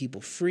setting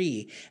people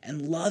free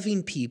and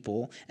loving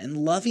people and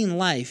loving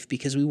life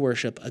because we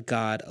worship a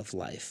God of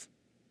life.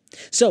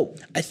 So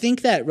I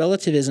think that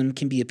relativism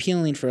can be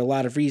appealing for a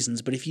lot of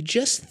reasons, but if you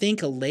just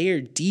think a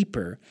layer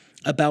deeper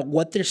about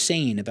what they're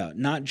saying about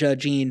not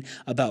judging,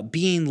 about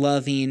being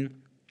loving,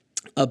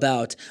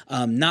 about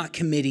not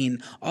committing,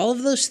 all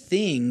of those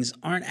things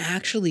aren't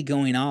actually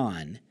going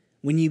on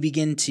when you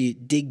begin to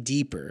dig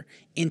deeper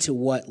into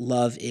what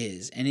love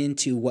is and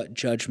into what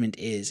judgment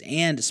is,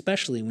 and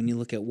especially when you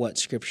look at what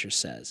Scripture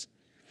says.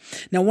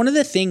 Now, one of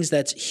the things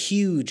that's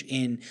huge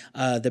in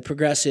the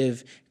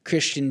progressive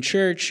Christian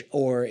church,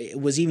 or it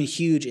was even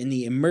huge in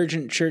the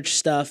emergent church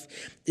stuff,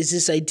 is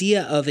this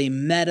idea of a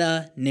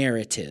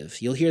meta-narrative.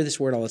 You'll hear this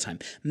word all the time.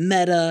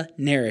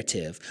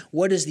 Meta-narrative.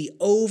 What is the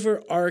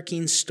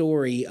overarching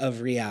story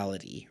of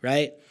reality,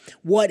 right?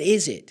 What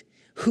is it?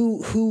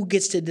 Who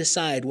gets to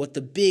decide what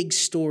the big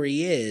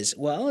story is?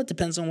 Well, it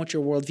depends on what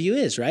your worldview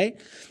is, right?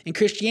 In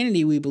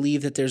Christianity, we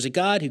believe that there's a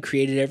God who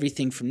created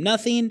everything from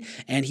nothing,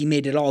 and he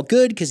made it all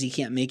good because he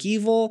can't make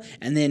evil.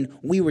 And then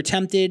we were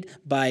tempted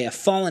by a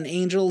fallen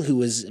angel who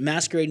was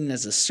masquerading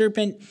as a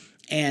serpent,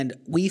 and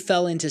we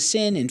fell into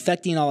sin,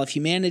 infecting all of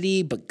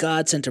humanity, but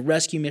God sent a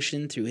rescue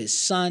mission through his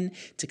son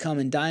to come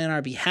and die on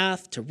our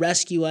behalf to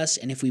rescue us,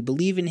 and if we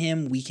believe in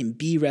him, we can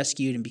be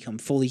rescued and become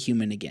fully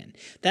human again.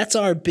 That's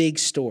our big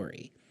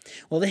story.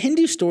 Well, the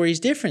Hindu story is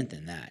different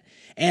than that,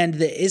 and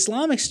the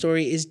Islamic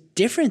story is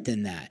different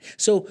than that.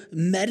 So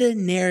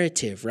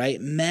meta-narrative,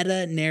 right?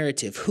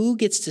 Meta-narrative. Who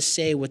gets to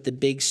say what the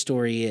big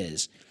story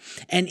is?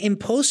 And in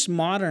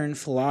postmodern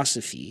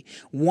philosophy,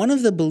 one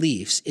of the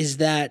beliefs is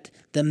that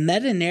the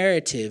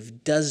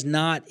meta-narrative does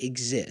not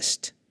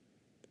exist.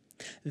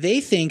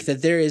 They think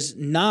that there is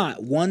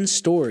not one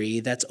story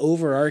that's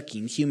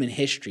overarching human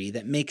history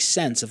that makes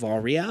sense of all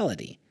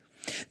reality.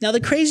 Now, the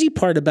crazy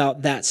part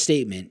about that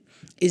statement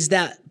is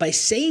that by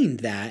saying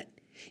that,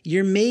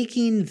 you're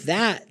making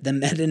that the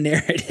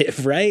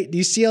meta-narrative, right? Do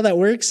you see how that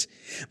works?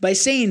 By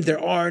saying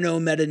there are no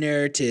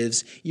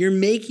meta-narratives, you're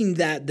making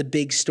that the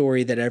big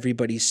story that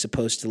everybody's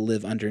supposed to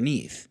live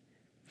underneath.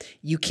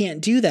 You can't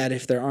do that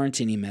if there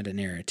aren't any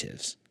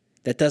meta-narratives.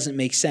 That doesn't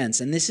make sense.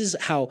 And this is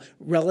how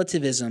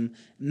relativism,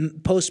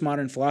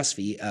 postmodern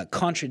philosophy,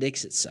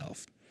 contradicts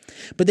itself.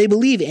 But they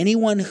believe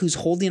anyone who's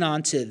holding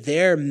on to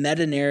their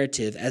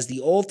meta-narrative as the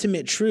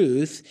ultimate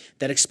truth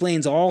that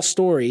explains all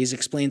stories,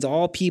 explains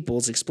all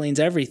peoples, explains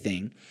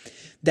everything,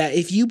 that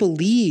if you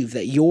believe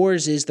that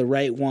yours is the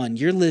right one,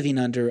 you're living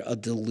under a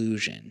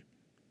delusion.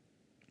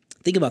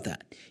 Think about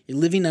that. You're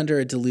living under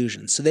a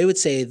delusion. So they would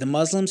say the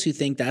Muslims who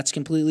think that's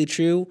completely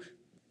true,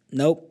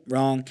 nope,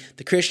 wrong.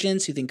 The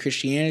Christians who think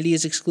Christianity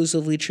is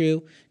exclusively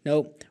true,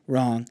 nope,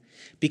 wrong.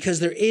 Because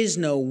there is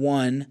no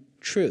one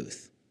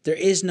truth. There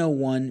is no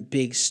one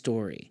big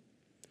story.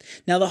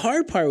 Now, the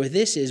hard part with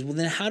this is, well,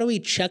 then how do we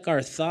check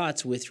our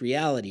thoughts with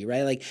reality,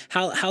 right? Like,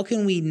 how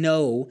can we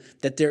know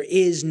that there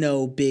is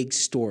no big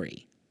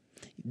story?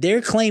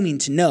 They're claiming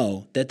to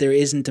know that there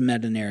isn't a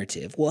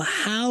meta-narrative. Well,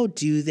 how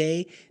do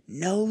they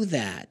know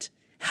that?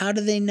 How do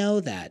they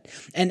know that?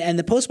 And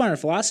the postmodern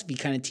philosophy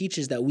kind of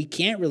teaches that we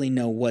can't really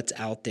know what's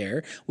out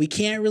there. We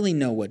can't really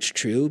know what's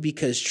true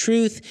because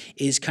truth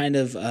is kind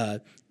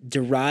of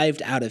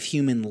derived out of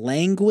human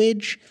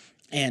language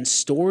and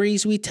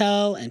stories we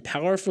tell, and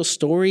powerful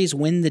stories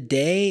win the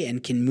day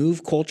and can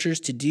move cultures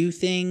to do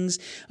things,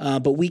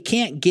 but we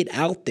can't get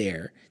out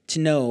there to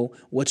know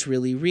what's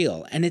really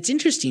real. And it's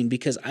interesting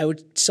because I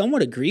would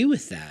somewhat agree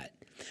with that,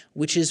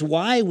 which is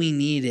why we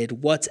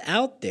needed what's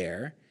out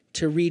there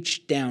to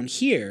reach down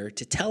here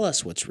to tell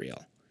us what's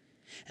real.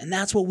 And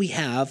that's what we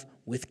have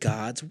with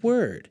God's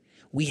Word.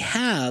 We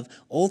have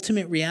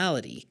ultimate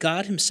reality,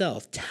 God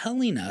himself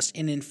telling us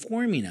and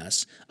informing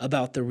us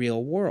about the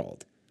real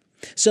world.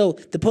 So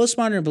the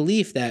postmodern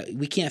belief that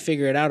we can't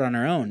figure it out on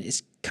our own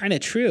is kind of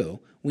true.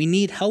 We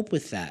need help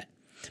with that.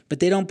 But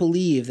they don't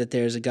believe that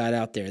there's a God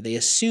out there. They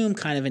assume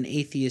kind of an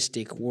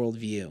atheistic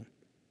worldview.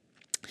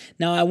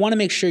 Now, I want to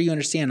make sure you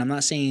understand, I'm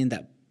not saying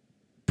that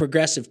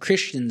progressive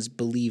Christians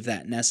believe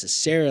that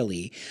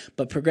necessarily,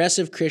 but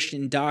progressive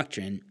Christian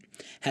doctrine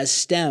has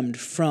stemmed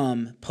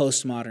from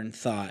postmodern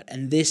thought,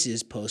 and this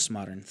is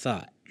postmodern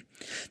thought.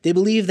 They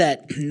believe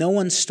that no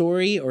one's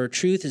story or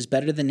truth is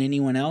better than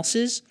anyone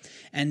else's,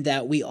 and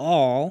that we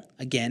all,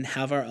 again,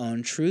 have our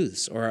own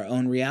truths or our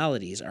own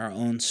realities, our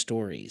own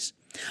stories.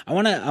 I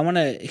want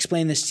to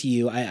explain this to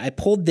you. I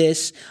pulled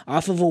this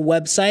off of a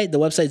website. The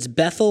website's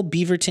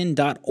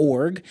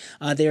bethelbeaverton.org.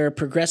 They're a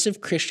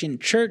progressive Christian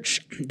church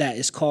that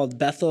is called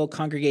Bethel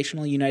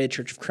Congregational United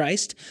Church of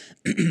Christ.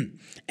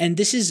 And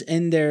this is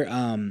in their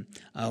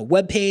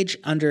webpage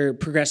under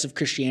progressive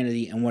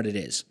Christianity and what it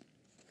is.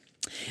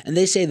 And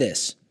they say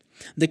this: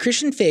 the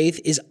Christian faith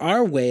is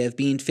our way of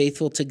being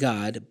faithful to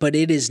God, but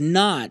it is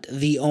not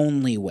the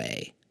only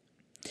way.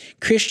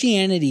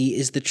 Christianity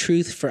is the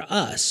truth for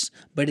us,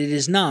 but it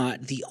is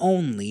not the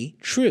only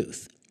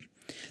truth.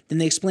 Then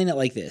they explain it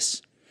like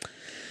this: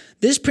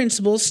 this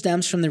principle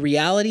stems from the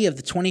reality of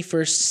the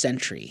 21st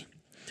century.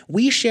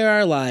 We share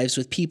our lives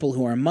with people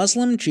who are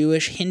Muslim,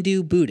 Jewish,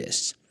 Hindu,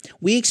 Buddhists.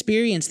 We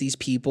experience these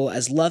people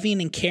as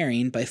loving and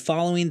caring by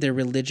following their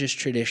religious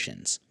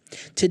traditions.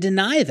 To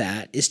deny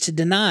that is to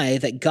deny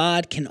that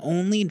God can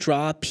only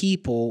draw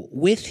people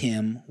with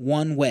him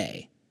one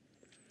way.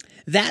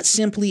 That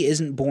simply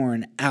isn't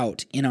borne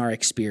out in our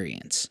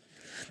experience.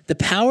 The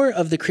power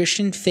of the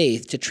Christian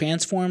faith to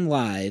transform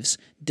lives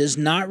does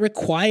not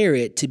require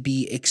it to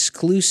be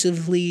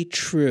exclusively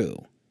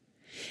true.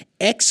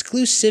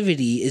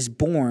 Exclusivity is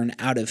born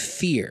out of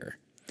fear.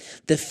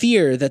 The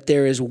fear that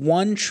there is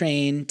one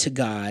train to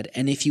God,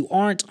 and if you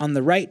aren't on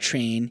the right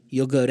train,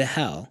 you'll go to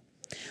hell.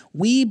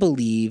 We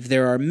believe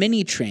there are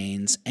many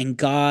trains, and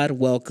God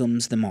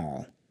welcomes them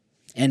all.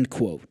 End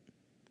quote.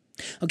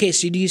 Okay,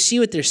 so do you see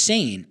what they're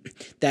saying?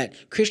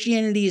 That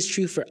Christianity is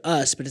true for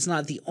us, but it's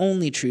not the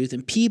only truth,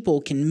 and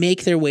people can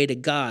make their way to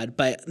God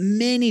by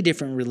many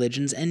different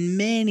religions and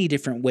many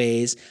different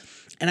ways.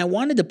 And I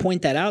wanted to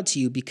point that out to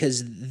you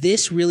because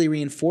this really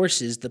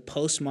reinforces the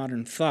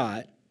postmodern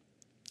thought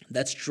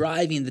that's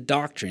driving the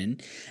doctrine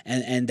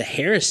and the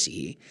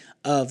heresy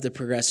of the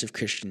progressive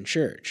Christian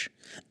church.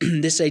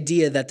 This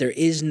idea that there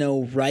is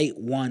no right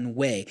one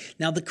way.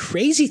 Now, the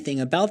crazy thing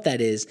about that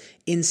is,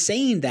 in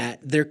saying that,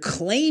 they're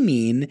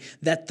claiming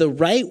that the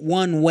right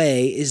one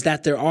way is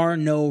that there are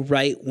no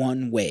right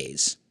one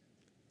ways.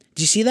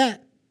 Do you see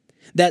that?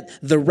 That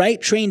the right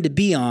train to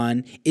be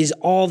on is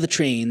all the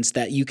trains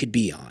that you could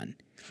be on.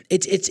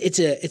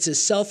 It's a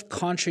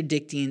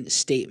self-contradicting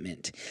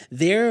statement.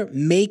 They're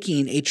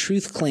making a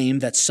truth claim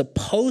that's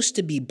supposed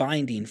to be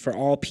binding for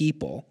all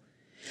people,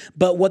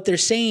 but what they're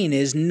saying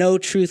is no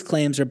truth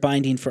claims are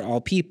binding for all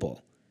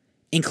people,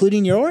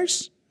 including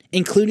yours,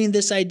 including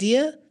this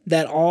idea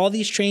that all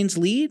these trains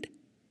lead.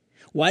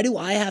 Why do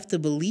I have to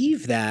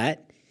believe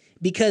that?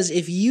 Because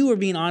if you are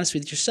being honest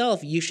with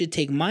yourself, you should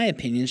take my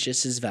opinions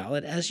just as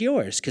valid as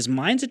yours, because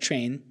mine's a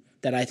train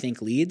that I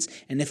think leads,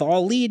 and if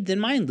all lead, then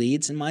mine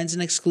leads, and mine's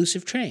an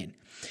exclusive train.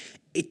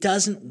 It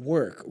doesn't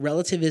work.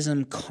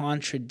 Relativism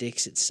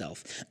contradicts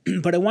itself.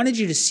 But I wanted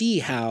you to see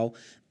how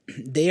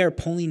they are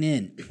pulling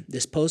in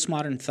this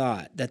postmodern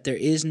thought that there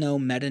is no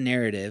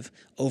meta-narrative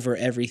over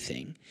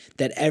everything,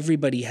 that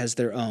everybody has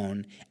their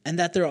own, and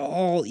that they're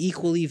all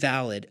equally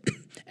valid,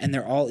 and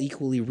they're all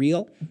equally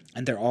real,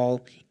 and they're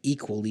all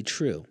equally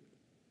true.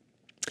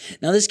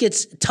 Now, this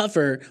gets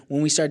tougher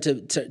when we start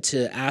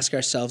to ask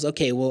ourselves,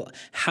 okay, well,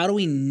 how do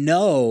we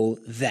know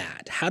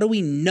that? How do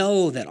we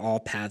know that all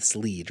paths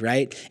lead,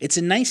 right? It's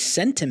a nice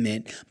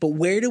sentiment, but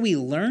where do we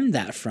learn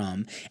that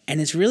from?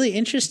 And it's really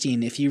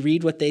interesting if you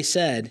read what they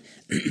said.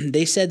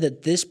 They said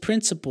that this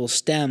principle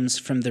stems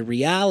from the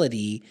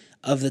reality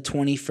of the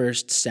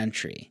 21st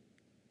century.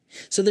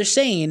 So they're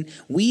saying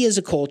we as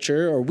a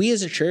culture, or we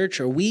as a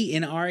church, or we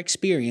in our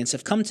experience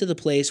have come to the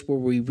place where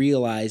we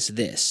realize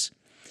this,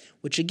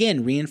 which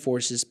again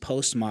reinforces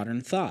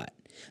postmodern thought,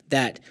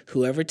 that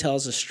whoever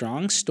tells a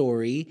strong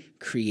story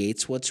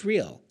creates what's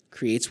real,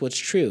 creates what's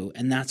true,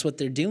 and that's what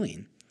they're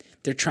doing.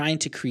 They're trying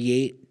to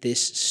create this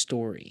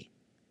story.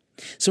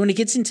 So when it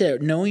gets into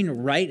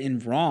knowing right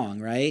and wrong,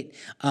 right,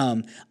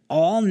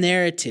 all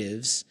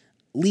narratives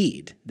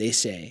lead, they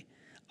say.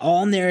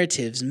 All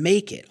narratives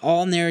make it.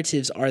 All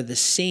narratives are the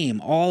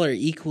same. All are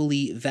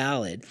equally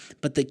valid.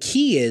 But the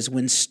key is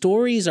when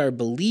stories are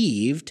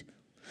believed,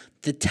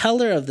 the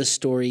teller of the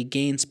story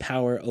gains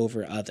power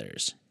over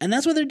others. And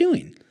that's what they're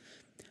doing.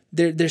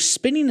 They're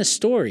spinning a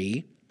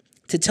story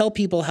to tell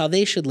people how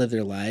they should live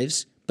their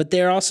lives, but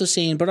they're also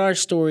saying, but our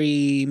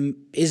story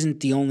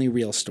isn't the only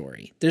real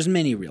story. There's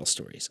many real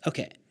stories.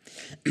 Okay.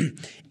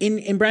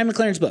 In Brian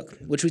McLaren's book,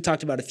 which we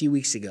talked about a few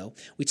weeks ago,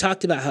 we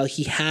talked about how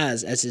he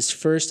has as his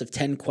first of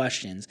 10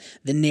 questions,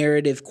 the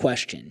narrative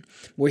question,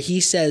 where he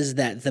says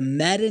that the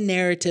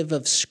meta-narrative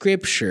of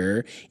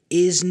Scripture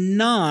is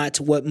not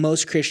what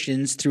most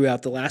Christians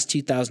throughout the last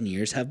 2,000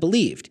 years have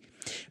believed.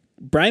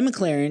 Brian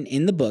McLaren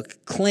in the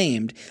book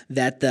claimed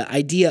that the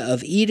idea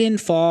of Eden,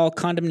 fall,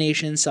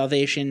 condemnation,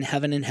 salvation,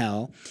 heaven and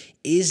hell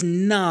is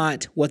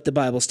not what the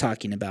Bible's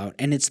talking about,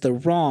 and it's the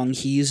wrong,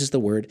 he uses the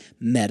word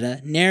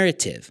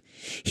meta-narrative.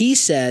 He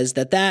says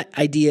that that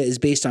idea is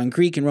based on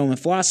Greek and Roman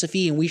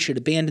philosophy, and we should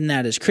abandon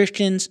that as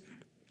Christians.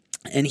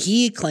 And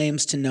he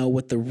claims to know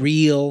what the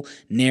real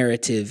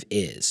narrative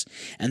is.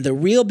 And the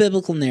real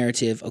biblical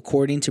narrative,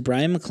 according to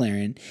Brian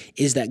McLaren,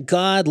 is that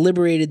God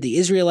liberated the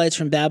Israelites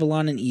from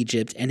Babylon and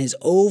Egypt, and his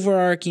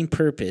overarching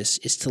purpose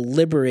is to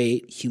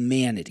liberate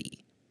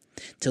humanity.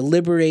 To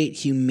liberate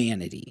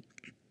humanity.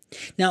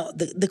 Now,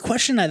 the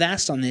question I've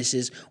asked on this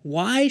is,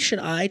 why should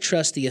I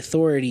trust the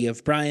authority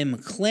of Brian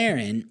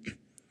McLaren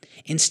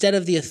instead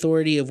of the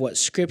authority of what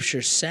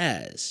Scripture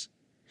says?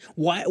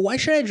 Why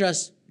should I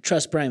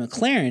trust Brian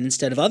McLaren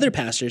instead of other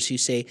pastors who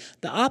say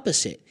the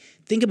opposite?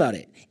 Think about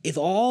it. If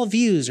all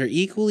views are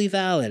equally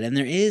valid and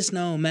there is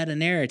no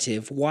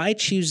meta-narrative, why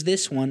choose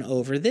this one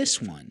over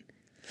this one?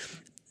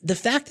 The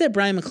fact that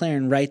Brian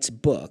McLaren writes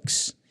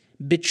books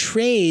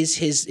betrays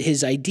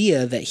his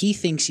idea that he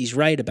thinks he's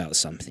right about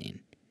something.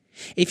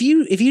 If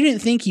you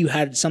didn't think you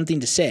had something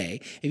to say,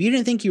 if you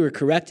didn't think you were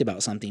correct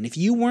about something, if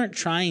you weren't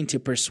trying to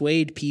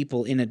persuade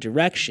people in a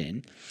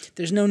direction,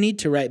 there's no need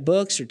to write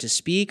books or to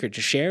speak or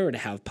to share or to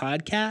have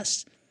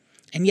podcasts.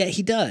 And yet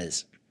he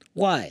does.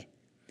 Why?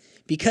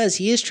 because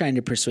he is trying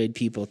to persuade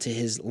people to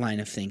his line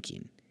of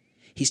thinking.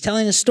 He's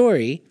telling a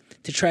story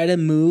to try to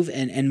move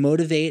and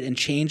motivate and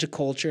change a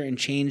culture and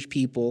change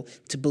people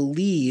to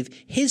believe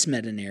his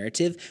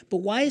meta-narrative. But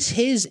why is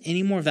his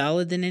any more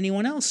valid than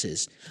anyone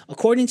else's?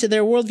 According to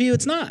their worldview,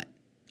 it's not.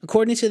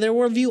 According to their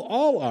worldview,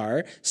 all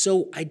are.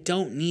 So I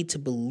don't need to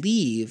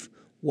believe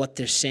what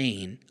they're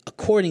saying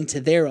according to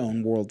their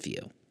own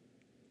worldview.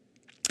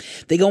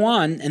 They go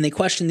on and they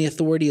question the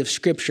authority of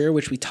Scripture,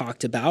 which we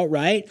talked about,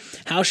 right?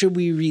 How should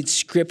we read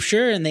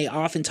Scripture? And they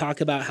often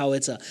talk about how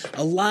it's a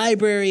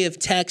library of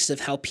texts of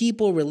how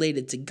people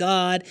related to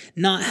God,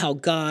 not how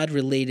God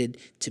related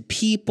to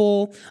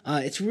people.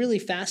 It's really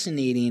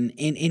fascinating.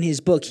 In his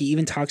book, he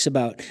even talks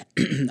about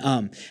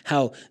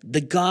how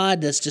the God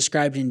that's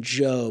described in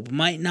Job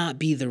might not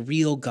be the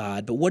real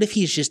God, but what if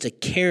he's just a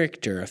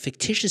character, a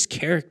fictitious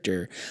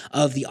character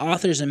of the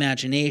author's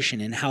imagination,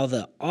 and how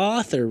the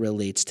author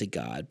relates to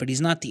God, but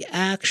he's not the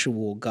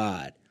actual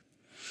God.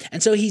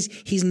 And so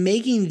he's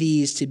making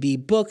these to be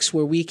books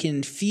where we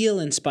can feel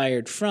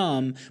inspired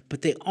from,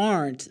 but they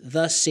aren't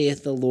thus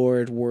saith the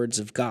Lord words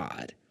of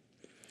God.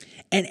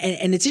 And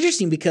it's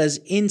interesting because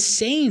in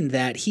saying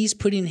that, he's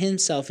putting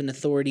himself in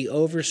authority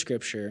over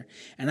Scripture,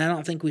 and I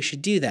don't think we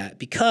should do that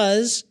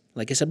because,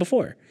 like I said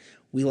before,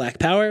 we lack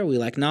power, we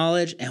lack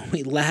knowledge, and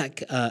we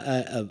lack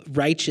a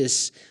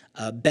righteous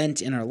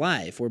bent in our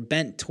life. We're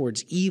bent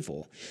towards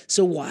evil.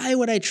 So why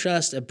would I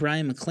trust a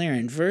Brian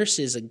McLaren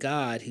versus a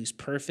God who's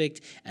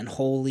perfect and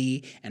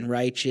holy and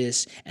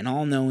righteous and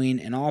all-knowing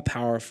and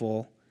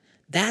all-powerful?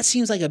 That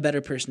seems like a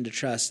better person to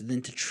trust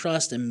than to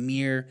trust a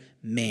mere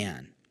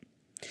man.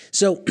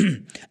 So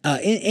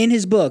in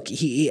his book,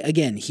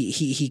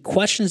 he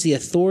questions the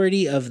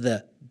authority of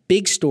the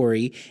big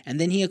story,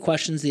 and then he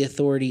questions the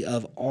authority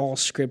of all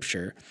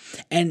Scripture.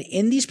 And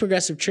in these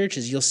progressive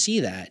churches, you'll see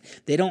that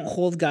they don't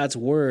hold God's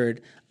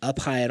word up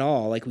high at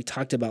all, like we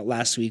talked about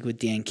last week with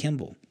Dan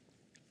Kimball.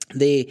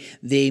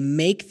 They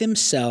make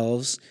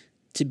themselves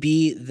to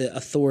be the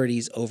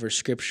authorities over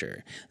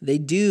Scripture. They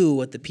do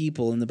what the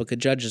people in the book of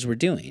Judges were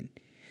doing.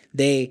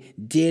 They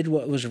did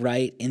what was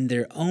right in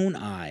their own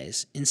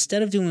eyes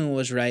instead of doing what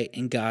was right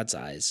in God's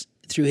eyes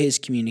through his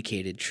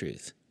communicated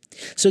truth.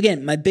 So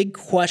again, my big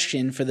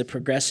question for the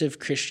progressive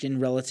Christian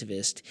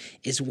relativist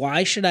is,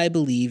 why should I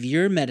believe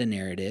your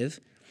meta-narrative,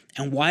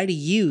 and why do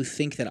you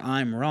think that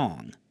I'm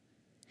wrong?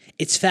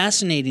 It's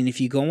fascinating.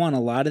 If you go on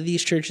a lot of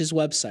these churches'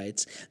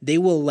 websites, they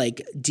will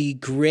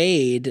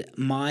degrade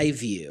my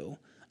view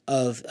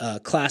of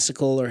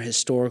classical or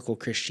historical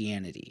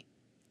Christianity.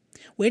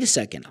 Wait a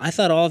second, I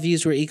thought all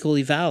views were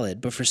equally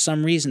valid, but for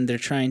some reason they're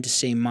trying to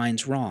say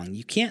mine's wrong.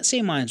 You can't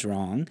say mine's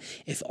wrong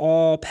if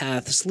all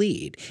paths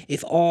lead.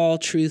 If all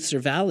truths are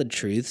valid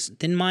truths,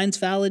 then mine's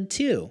valid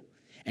too.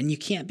 And you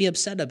can't be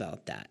upset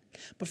about that.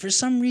 But for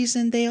some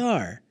reason they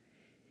are.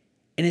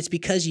 And it's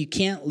because you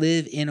can't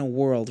live in a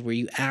world where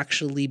you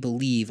actually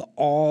believe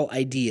all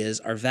ideas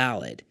are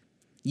valid.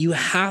 You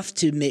have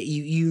to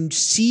you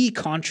see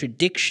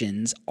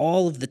contradictions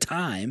all of the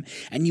time,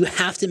 and you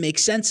have to make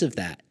sense of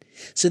that.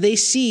 So they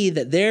see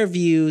that their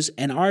views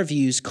and our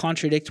views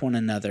contradict one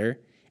another,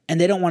 and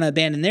they don't want to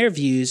abandon their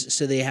views,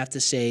 so they have to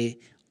say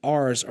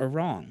ours are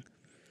wrong.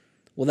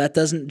 Well, that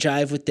doesn't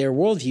jive with their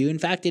worldview. In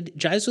fact, it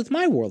jives with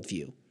my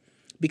worldview,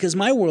 because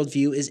my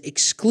worldview is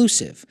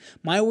exclusive.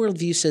 My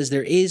worldview says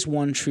there is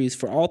one truth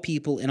for all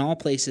people, in all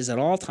places, at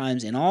all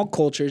times, in all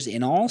cultures,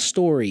 in all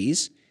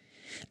stories,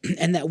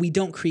 and that we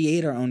don't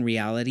create our own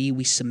reality,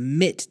 we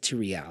submit to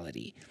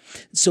reality.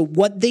 So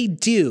what they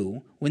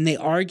do when they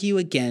argue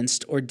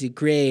against or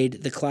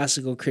degrade the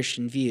classical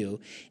Christian view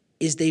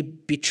is they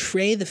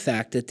betray the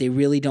fact that they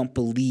really don't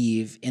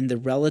believe in the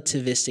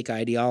relativistic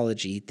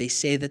ideology they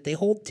say that they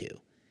hold to.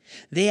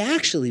 They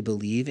actually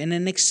believe in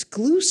an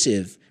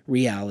exclusive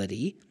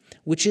reality,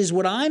 which is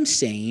what I'm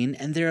saying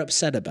and they're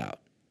upset about.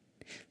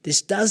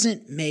 This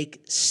doesn't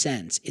make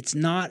sense. It's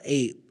not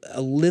a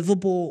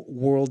livable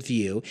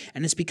worldview,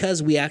 and it's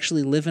because we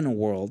actually live in a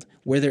world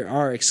where there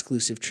are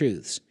exclusive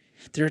truths.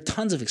 There are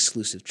tons of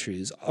exclusive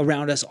truths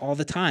around us all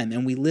the time,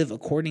 and we live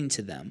according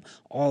to them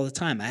all the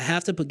time. I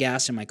have to put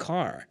gas in my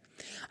car.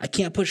 I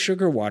can't put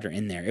sugar water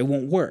in there. It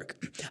won't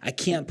work. I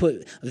can't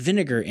put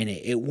vinegar in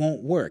it. It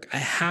won't work. I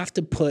have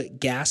to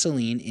put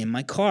gasoline in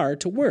my car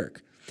to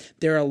work.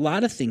 There are a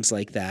lot of things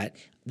like that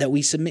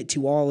we submit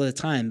to all the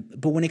time.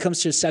 But when it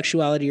comes to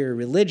sexuality or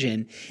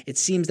religion, it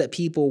seems that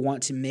people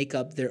want to make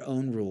up their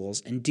own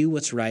rules and do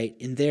what's right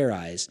in their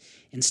eyes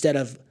instead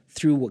of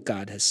through what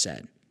God has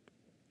said.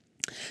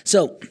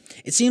 So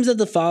it seems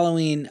that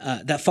following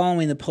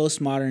the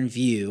postmodern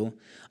view,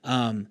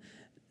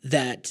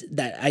 that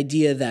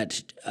idea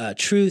that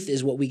truth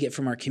is what we get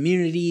from our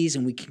communities,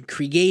 and we can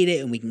create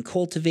it, and we can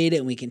cultivate it,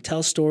 and we can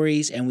tell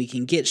stories, and we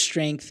can get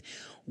strength.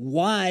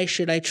 Why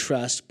should I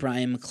trust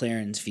Brian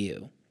McLaren's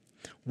view?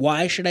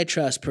 Why should I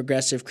trust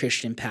progressive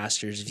Christian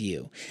pastors'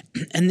 view?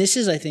 And this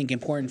is, I think,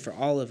 important for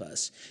all of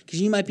us, because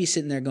you might be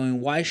sitting there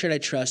going, why should I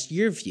trust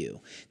your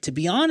view? To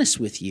be honest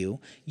with you,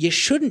 you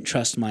shouldn't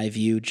trust my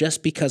view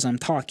just because I'm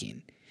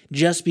talking.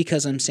 just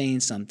because I'm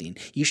saying something.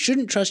 You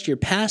shouldn't trust your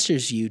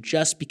pastor's view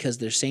just because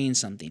they're saying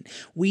something.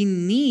 We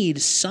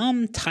need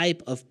some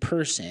type of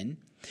person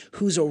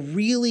who's a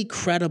really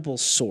credible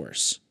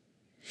source.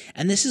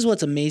 And this is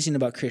what's amazing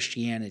about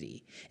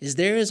Christianity, is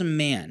there is a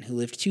man who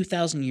lived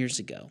 2,000 years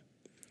ago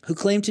who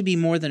claimed to be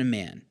more than a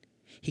man.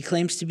 He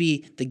claims to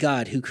be the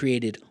God who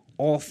created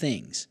all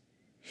things.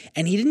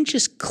 And he didn't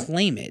just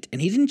claim it,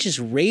 and he didn't just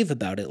rave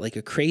about it like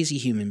a crazy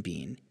human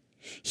being.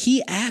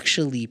 He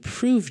actually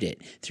proved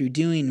it through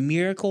doing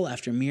miracle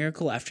after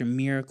miracle after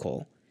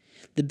miracle.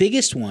 The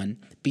biggest one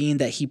being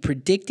that he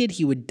predicted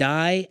he would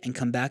die and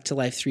come back to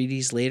life 3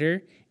 days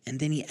later, and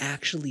then he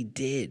actually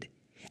did.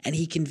 And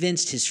he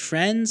convinced his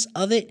friends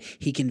of it,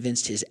 he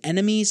convinced his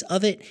enemies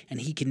of it, and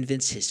he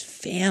convinced his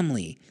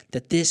family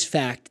that this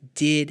fact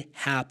did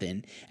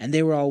happen, and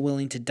they were all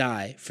willing to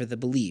die for the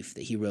belief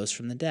that he rose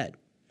from the dead.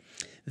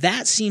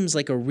 That seems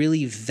like a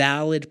really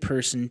valid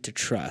person to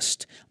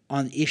trust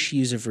on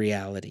issues of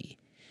reality.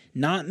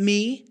 Not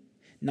me,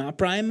 not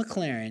Brian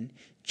McLaren.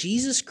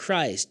 Jesus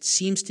Christ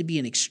seems to be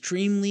an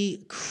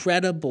extremely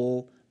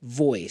credible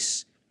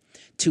voice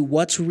to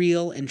what's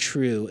real and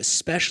true,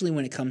 especially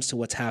when it comes to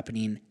what's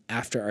happening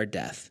after our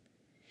death.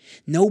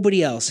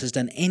 Nobody else has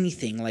done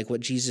anything like what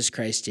Jesus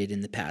Christ did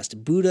in the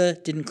past. Buddha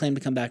didn't claim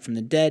to come back from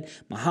the dead.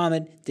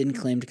 Muhammad didn't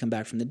claim to come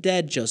back from the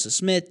dead. Joseph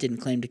Smith didn't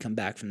claim to come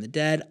back from the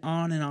dead.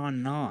 On and on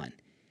and on.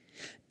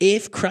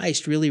 If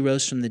Christ really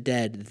rose from the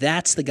dead,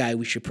 that's the guy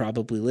we should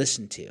probably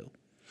listen to.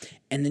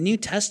 And the New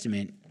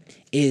Testament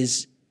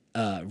is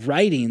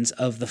writings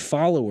of the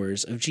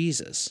followers of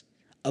Jesus,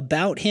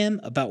 about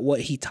him, about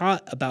what he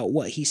taught, about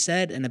what he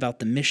said, and about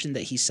the mission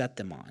that he set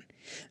them on.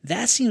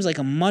 That seems like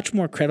a much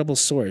more credible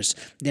source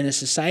than a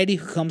society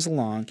who comes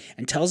along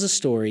and tells a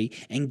story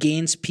and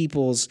gains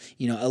people's,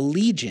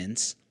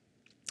 allegiance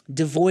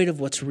devoid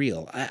of what's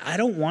real. I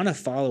don't want to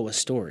follow a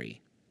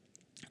story.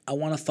 I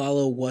want to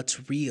follow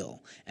what's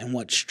real and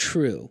what's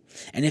true.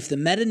 And if the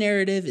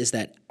meta-narrative is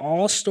that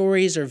all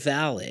stories are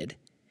valid,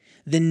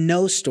 then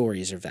no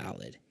stories are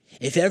valid.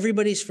 If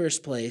everybody's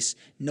first place,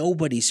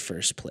 nobody's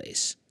first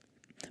place.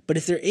 But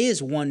if there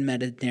is one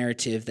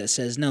meta-narrative that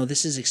says, no,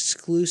 this is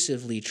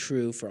exclusively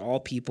true for all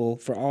people,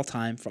 for all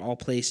time, for all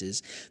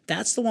places,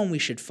 that's the one we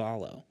should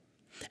follow.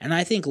 And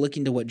I think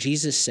looking to what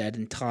Jesus said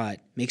and taught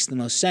makes the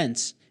most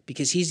sense,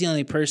 because he's the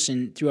only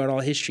person throughout all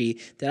history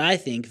that I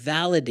think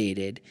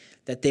validated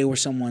that they were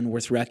someone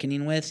worth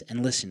reckoning with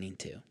and listening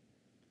to.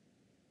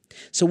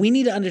 So we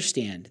need to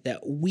understand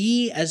that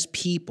we as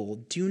people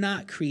do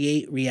not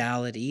create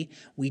reality.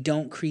 We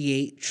don't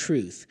create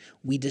truth.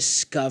 We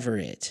discover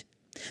it.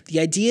 The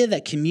idea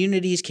that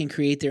communities can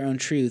create their own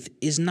truth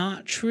is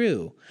not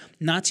true.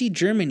 Nazi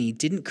Germany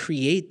didn't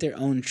create their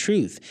own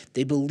truth.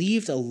 They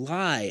believed a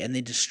lie, and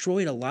they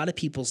destroyed a lot of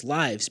people's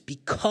lives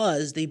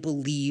because they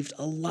believed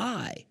a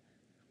lie.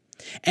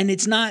 And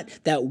it's not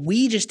that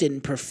we just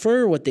didn't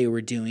prefer what they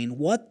were doing.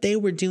 What they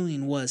were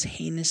doing was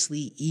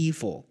heinously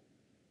evil.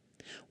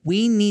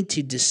 We need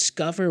to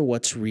discover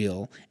what's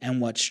real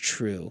and what's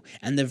true,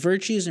 and the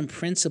virtues and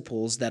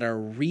principles that are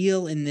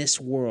real in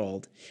this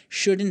world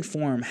should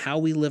inform how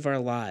we live our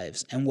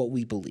lives and what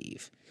we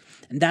believe.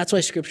 And that's why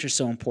Scripture is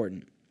so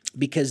important,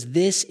 because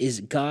this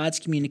is God's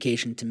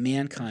communication to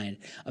mankind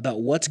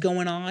about what's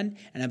going on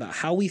and about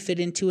how we fit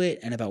into it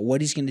and about what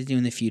he's going to do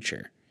in the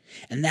future.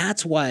 And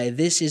that's why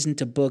this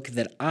isn't a book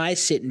that I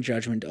sit in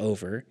judgment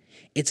over.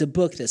 It's a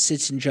book that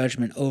sits in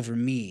judgment over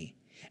me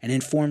and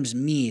informs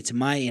me to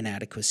my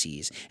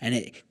inadequacies, and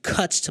it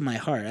cuts to my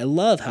heart. I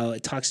love how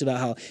it talks about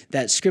how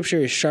that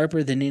Scripture is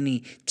sharper than any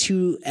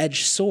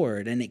two-edged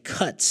sword, and it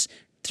cuts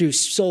through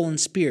soul and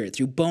spirit,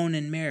 through bone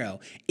and marrow.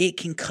 It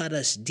can cut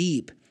us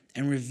deep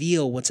and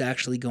reveal what's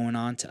actually going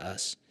on to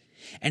us.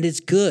 And it's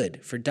good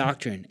for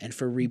doctrine and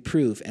for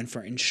reproof and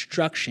for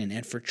instruction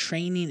and for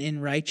training in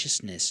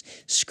righteousness.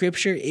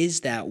 Scripture is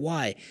that.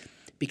 Why?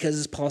 Because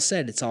as Paul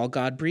said, it's all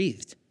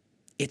God-breathed.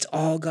 It's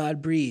all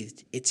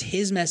God-breathed. It's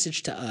his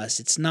message to us.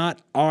 It's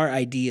not our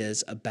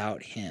ideas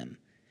about him.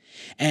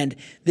 And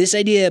this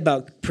idea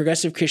about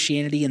progressive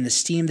Christianity and the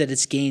steam that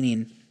it's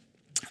gaining,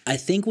 I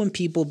think when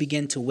people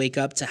begin to wake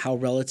up to how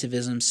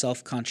relativism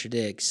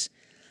self-contradicts,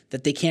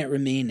 that they can't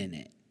remain in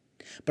it.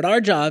 But our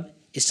job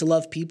is to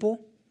love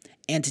people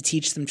and to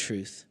teach them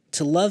truth.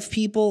 To love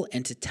people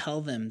and to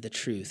tell them the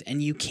truth.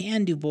 And you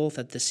can do both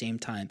at the same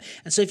time.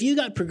 And so if you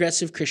got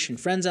progressive Christian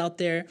friends out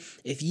there,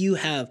 if you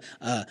have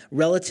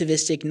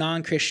relativistic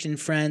non-Christian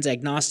friends,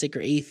 agnostic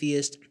or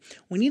atheist,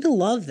 we need to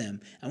love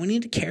them and we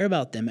need to care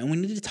about them and we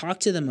need to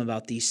talk to them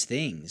about these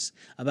things,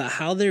 about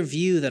how their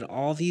view that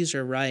all views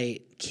are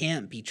right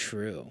can't be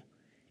true.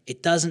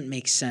 It doesn't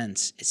make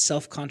sense. It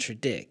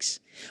self-contradicts.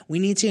 We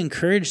need to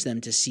encourage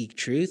them to seek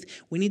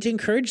truth. We need to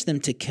encourage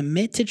them to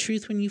commit to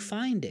truth when you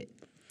find it.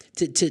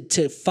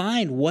 To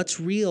find what's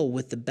real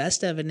with the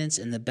best evidence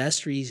and the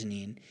best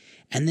reasoning,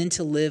 and then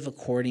to live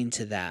according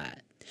to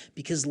that.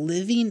 Because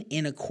living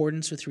in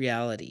accordance with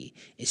reality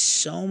is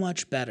so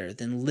much better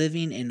than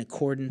living in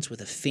accordance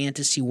with a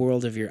fantasy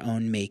world of your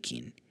own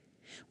making.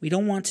 We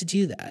don't want to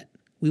do that.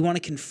 We want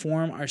to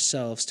conform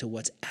ourselves to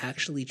what's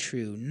actually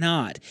true,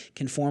 not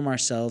conform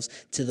ourselves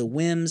to the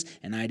whims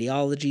and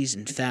ideologies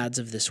and fads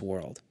of this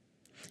world.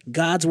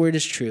 God's word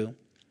is true.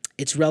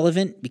 It's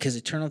relevant because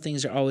eternal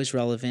things are always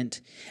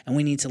relevant, and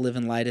we need to live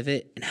in light of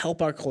it and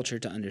help our culture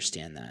to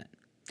understand that.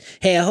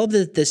 Hey, I hope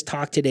that this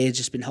talk today has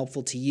just been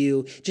helpful to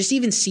you, just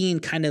even seeing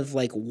kind of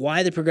like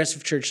why the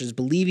progressive church is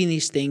believing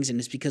these things, and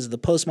it's because of the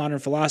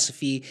postmodern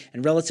philosophy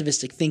and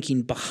relativistic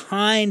thinking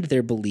behind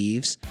their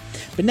beliefs.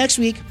 But next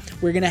week,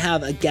 we're going to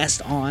have a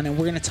guest on, and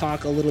we're going to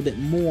talk a little bit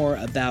more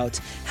about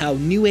how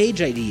New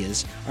Age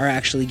ideas are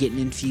actually getting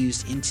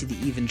infused into the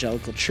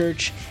evangelical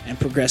church and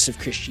progressive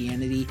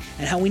Christianity,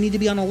 and how we need to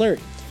be on alert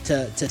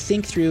to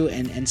think through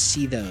and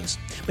see those.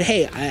 But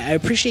hey, I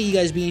appreciate you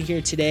guys being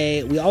here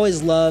today. We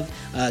always love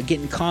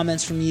getting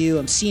comments from you.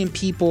 I'm seeing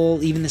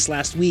people even this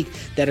last week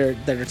that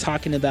are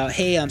talking about,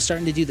 hey, I'm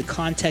starting to do the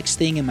context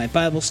thing in my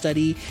Bible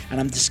study, and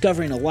I'm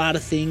discovering a lot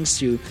of things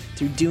through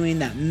doing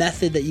that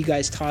method that you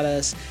guys taught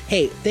us.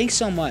 Hey, thanks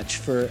so much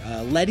for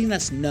letting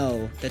us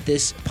know that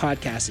this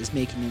podcast is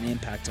making an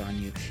impact on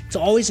you. It's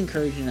always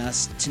encouraging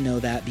us to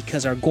know that,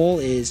 because our goal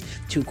is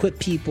to equip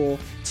people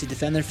to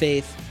defend their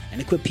faith and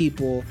equip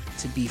people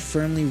to be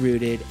firmly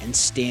rooted and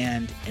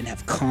stand and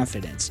have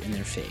confidence in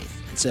their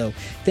faith. And so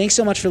thanks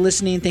so much for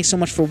listening. Thanks so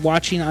much for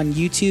watching on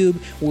YouTube.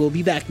 We'll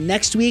be back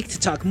next week to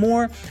talk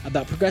more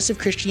about progressive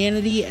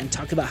Christianity and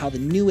talk about how the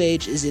New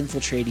Age is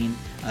infiltrating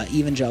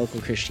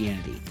evangelical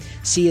Christianity.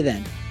 See you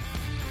then.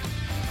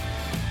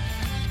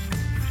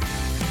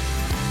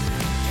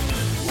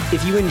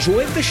 If you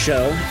enjoyed the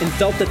show and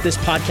felt that this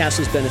podcast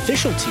was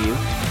beneficial to you,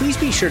 please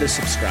be sure to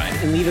subscribe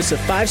and leave us a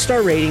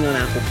 5-star rating on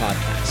Apple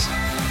Podcasts.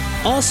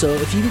 Also,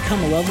 if you become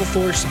a Level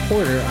 4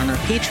 supporter on our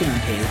Patreon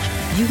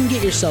page, you can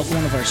get yourself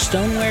one of our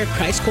stoneware,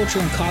 Christ Culture,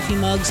 and coffee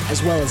mugs,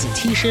 as well as a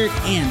t-shirt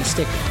and a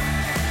sticker.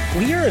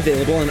 We are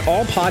available on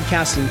all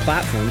podcasting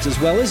platforms as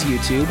well as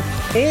YouTube,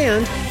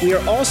 and we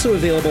are also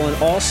available on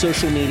all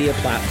social media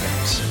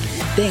platforms.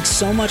 Thanks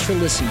so much for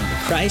listening to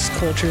Christ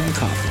Culture and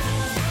Coffee.